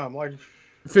hasn't come. Like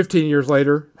 15 years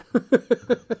later,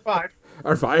 5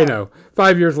 or 5, I know,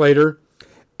 5 years later,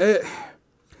 and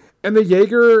the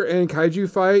Jaeger and kaiju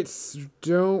fights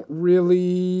don't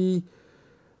really.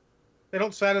 They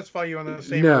don't satisfy you on the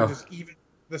same No. way,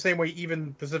 the same way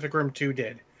even Pacific Rim 2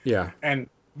 did. Yeah. And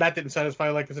that didn't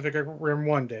satisfy like Pacific Rim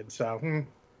 1 did. So.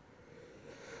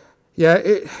 Yeah.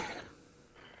 It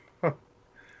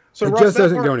Russ, just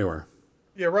doesn't part, go anywhere.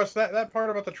 Yeah, Russ, that part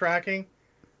about the tracking,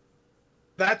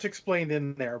 that's explained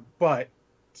in there, but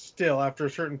still, after a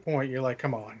certain point, you're like,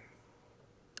 come on.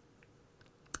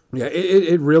 Yeah,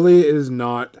 it really is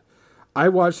not. I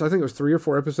watched, I think it was 3 or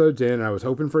 4 episodes in, and I was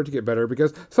hoping for it to get better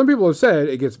because some people have said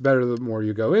it gets better the more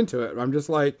you go into it. I'm just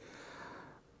like,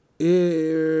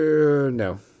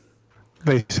 no.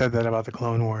 They said that about the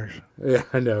Clone Wars. Yeah,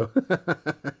 I know.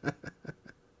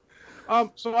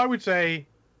 So I would say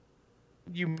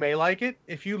you may like it.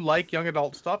 If you like young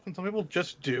adult stuff, and some people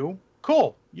just do,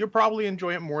 cool. You'll probably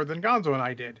enjoy it more than Gonzo and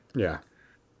I did. Yeah.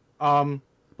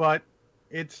 But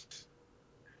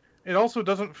it also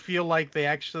doesn't feel like they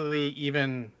actually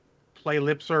even play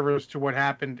lip service to what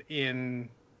happened in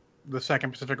the second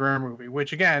Pacific Rim movie,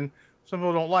 which again, some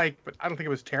people don't like, but I don't think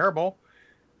it was terrible.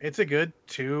 It's a good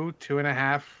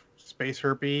 2.5 space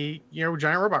herpy,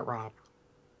 giant robot romp.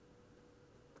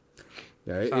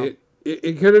 Yeah, So.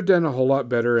 it could have done a whole lot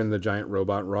better in the giant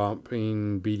robot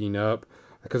romping, beating up,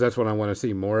 because that's what I want to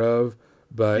see more of,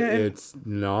 but it's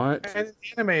not. And in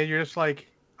the anime, you're just like,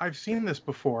 I've seen this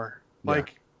before.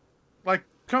 Like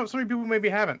some people maybe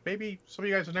haven't. Maybe some of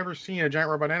you guys have never seen a giant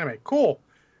robot anime. Cool.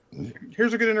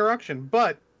 Here's a good introduction.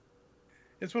 But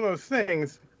it's one of those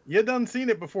things, you done seen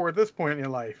it before at this point in your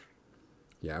life.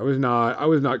 Yeah, I was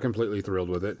not completely thrilled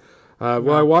with it.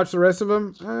 Will I watch the rest of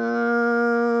them?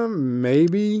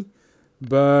 Maybe,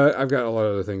 but I've got a lot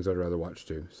of other things I'd rather watch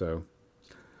too. So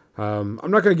I'm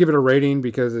not going to give it a rating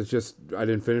because it's just I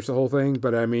didn't finish the whole thing.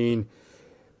 But I mean,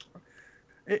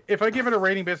 if I give it a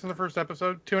rating based on the first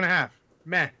episode, 2.5,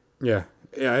 meh. Yeah,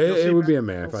 it would be a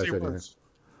meh if I said anything.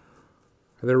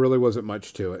 There really wasn't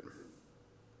much to it.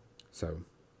 So.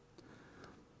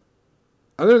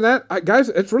 Other than that, guys,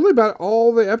 it's really about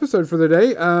all the episode for the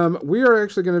day. We are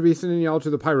actually going to be sending y'all to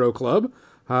the Pyro Club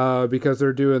because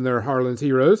they're doing their Harlan's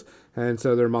Heroes, and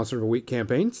so their Monster of the Week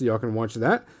campaign, so y'all can watch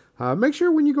that. Make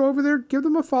sure when you go over there, give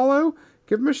them a follow,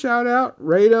 give them a shout out,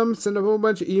 rate them, send them a whole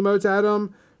bunch of emotes at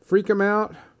them, freak them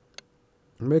out,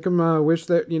 make them wish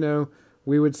that,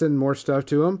 we would send more stuff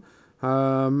to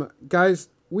them. Guys,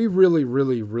 we really,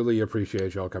 really, really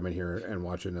appreciate y'all coming here and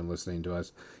watching and listening to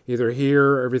us. Either here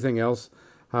or everything else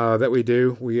that we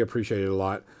do. We appreciate it a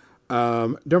lot.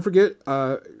 Don't forget,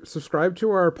 subscribe to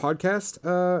our podcast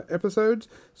episodes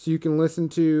so you can listen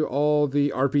to all the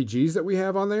RPGs that we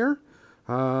have on there,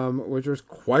 which there's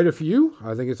quite a few.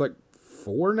 I think it's like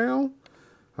 4 now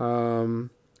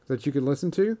that you can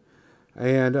listen to.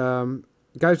 And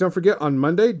guys, don't forget, on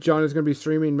Monday, John is going to be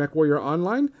streaming MechWarrior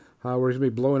Online. We're going to be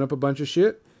blowing up a bunch of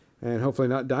shit and hopefully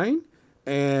not dying.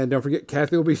 And don't forget,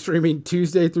 Kathy will be streaming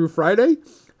Tuesday through Friday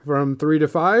from 3 to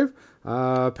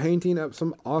 5, painting up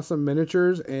some awesome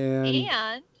miniatures.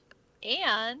 And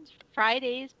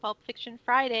Friday's Pulp Fiction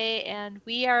Friday, and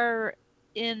we are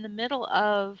in the middle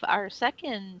of our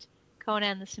second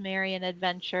Conan the Cimmerian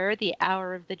adventure, The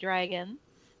Hour of the Dragon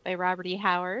by Robert E.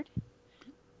 Howard.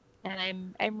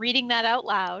 and I'm reading that out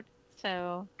loud.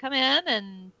 So come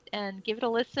in and give it a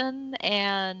listen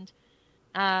and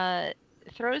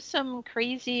throw some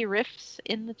crazy riffs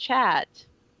in the chat.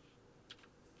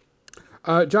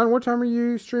 John, what time are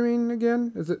you streaming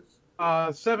again? Is it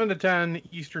 7 to 10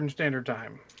 Eastern Standard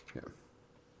Time.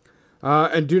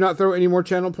 and do not throw any more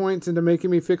channel points into making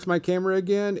me fix my camera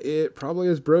again. It probably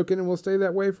is broken and will stay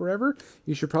that way forever.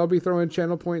 You should probably throw in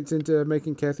channel points into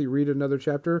making Kathy read another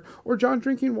chapter or John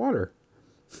drinking water.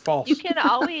 False. You can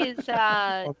always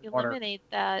Water. eliminate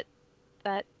that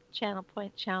channel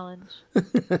point challenge.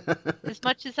 As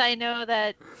much as I know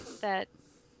that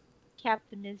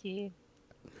Captain Izzy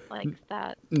likes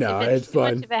that. No, if it's too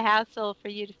fun. much of a hassle for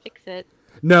you to fix it.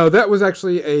 No, that was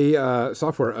actually a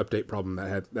software update problem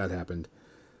that happened.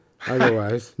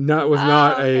 Otherwise, no, it was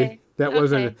not okay. that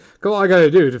wasn't. Okay. 'Cause all I got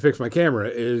to do to fix my camera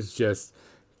is just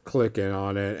clicking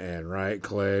on it and right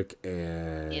click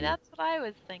and See, that's what I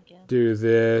was thinking. do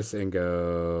this and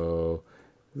go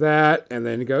that and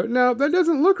then go, no, that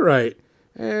doesn't look right.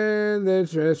 And then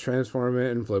just transform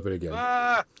it and flip it again.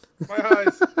 Ah, my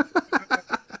eyes.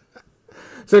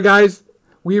 So guys,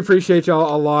 we appreciate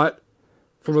y'all a lot.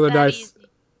 From It's the that dice, easy.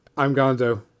 I'm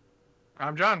Gonzo.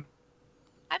 I'm John.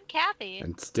 I'm Kathy.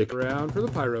 And stick around for the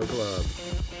Pyro Club.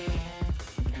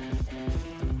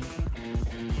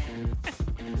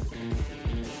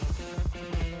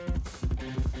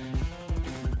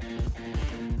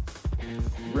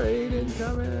 Raid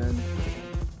incoming.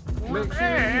 Make sure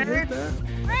you hit that.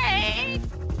 Raid!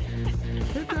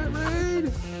 Hit that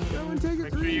raid. Go and take it.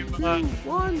 Make sure 3, you, 2,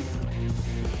 1.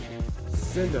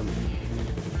 Send them.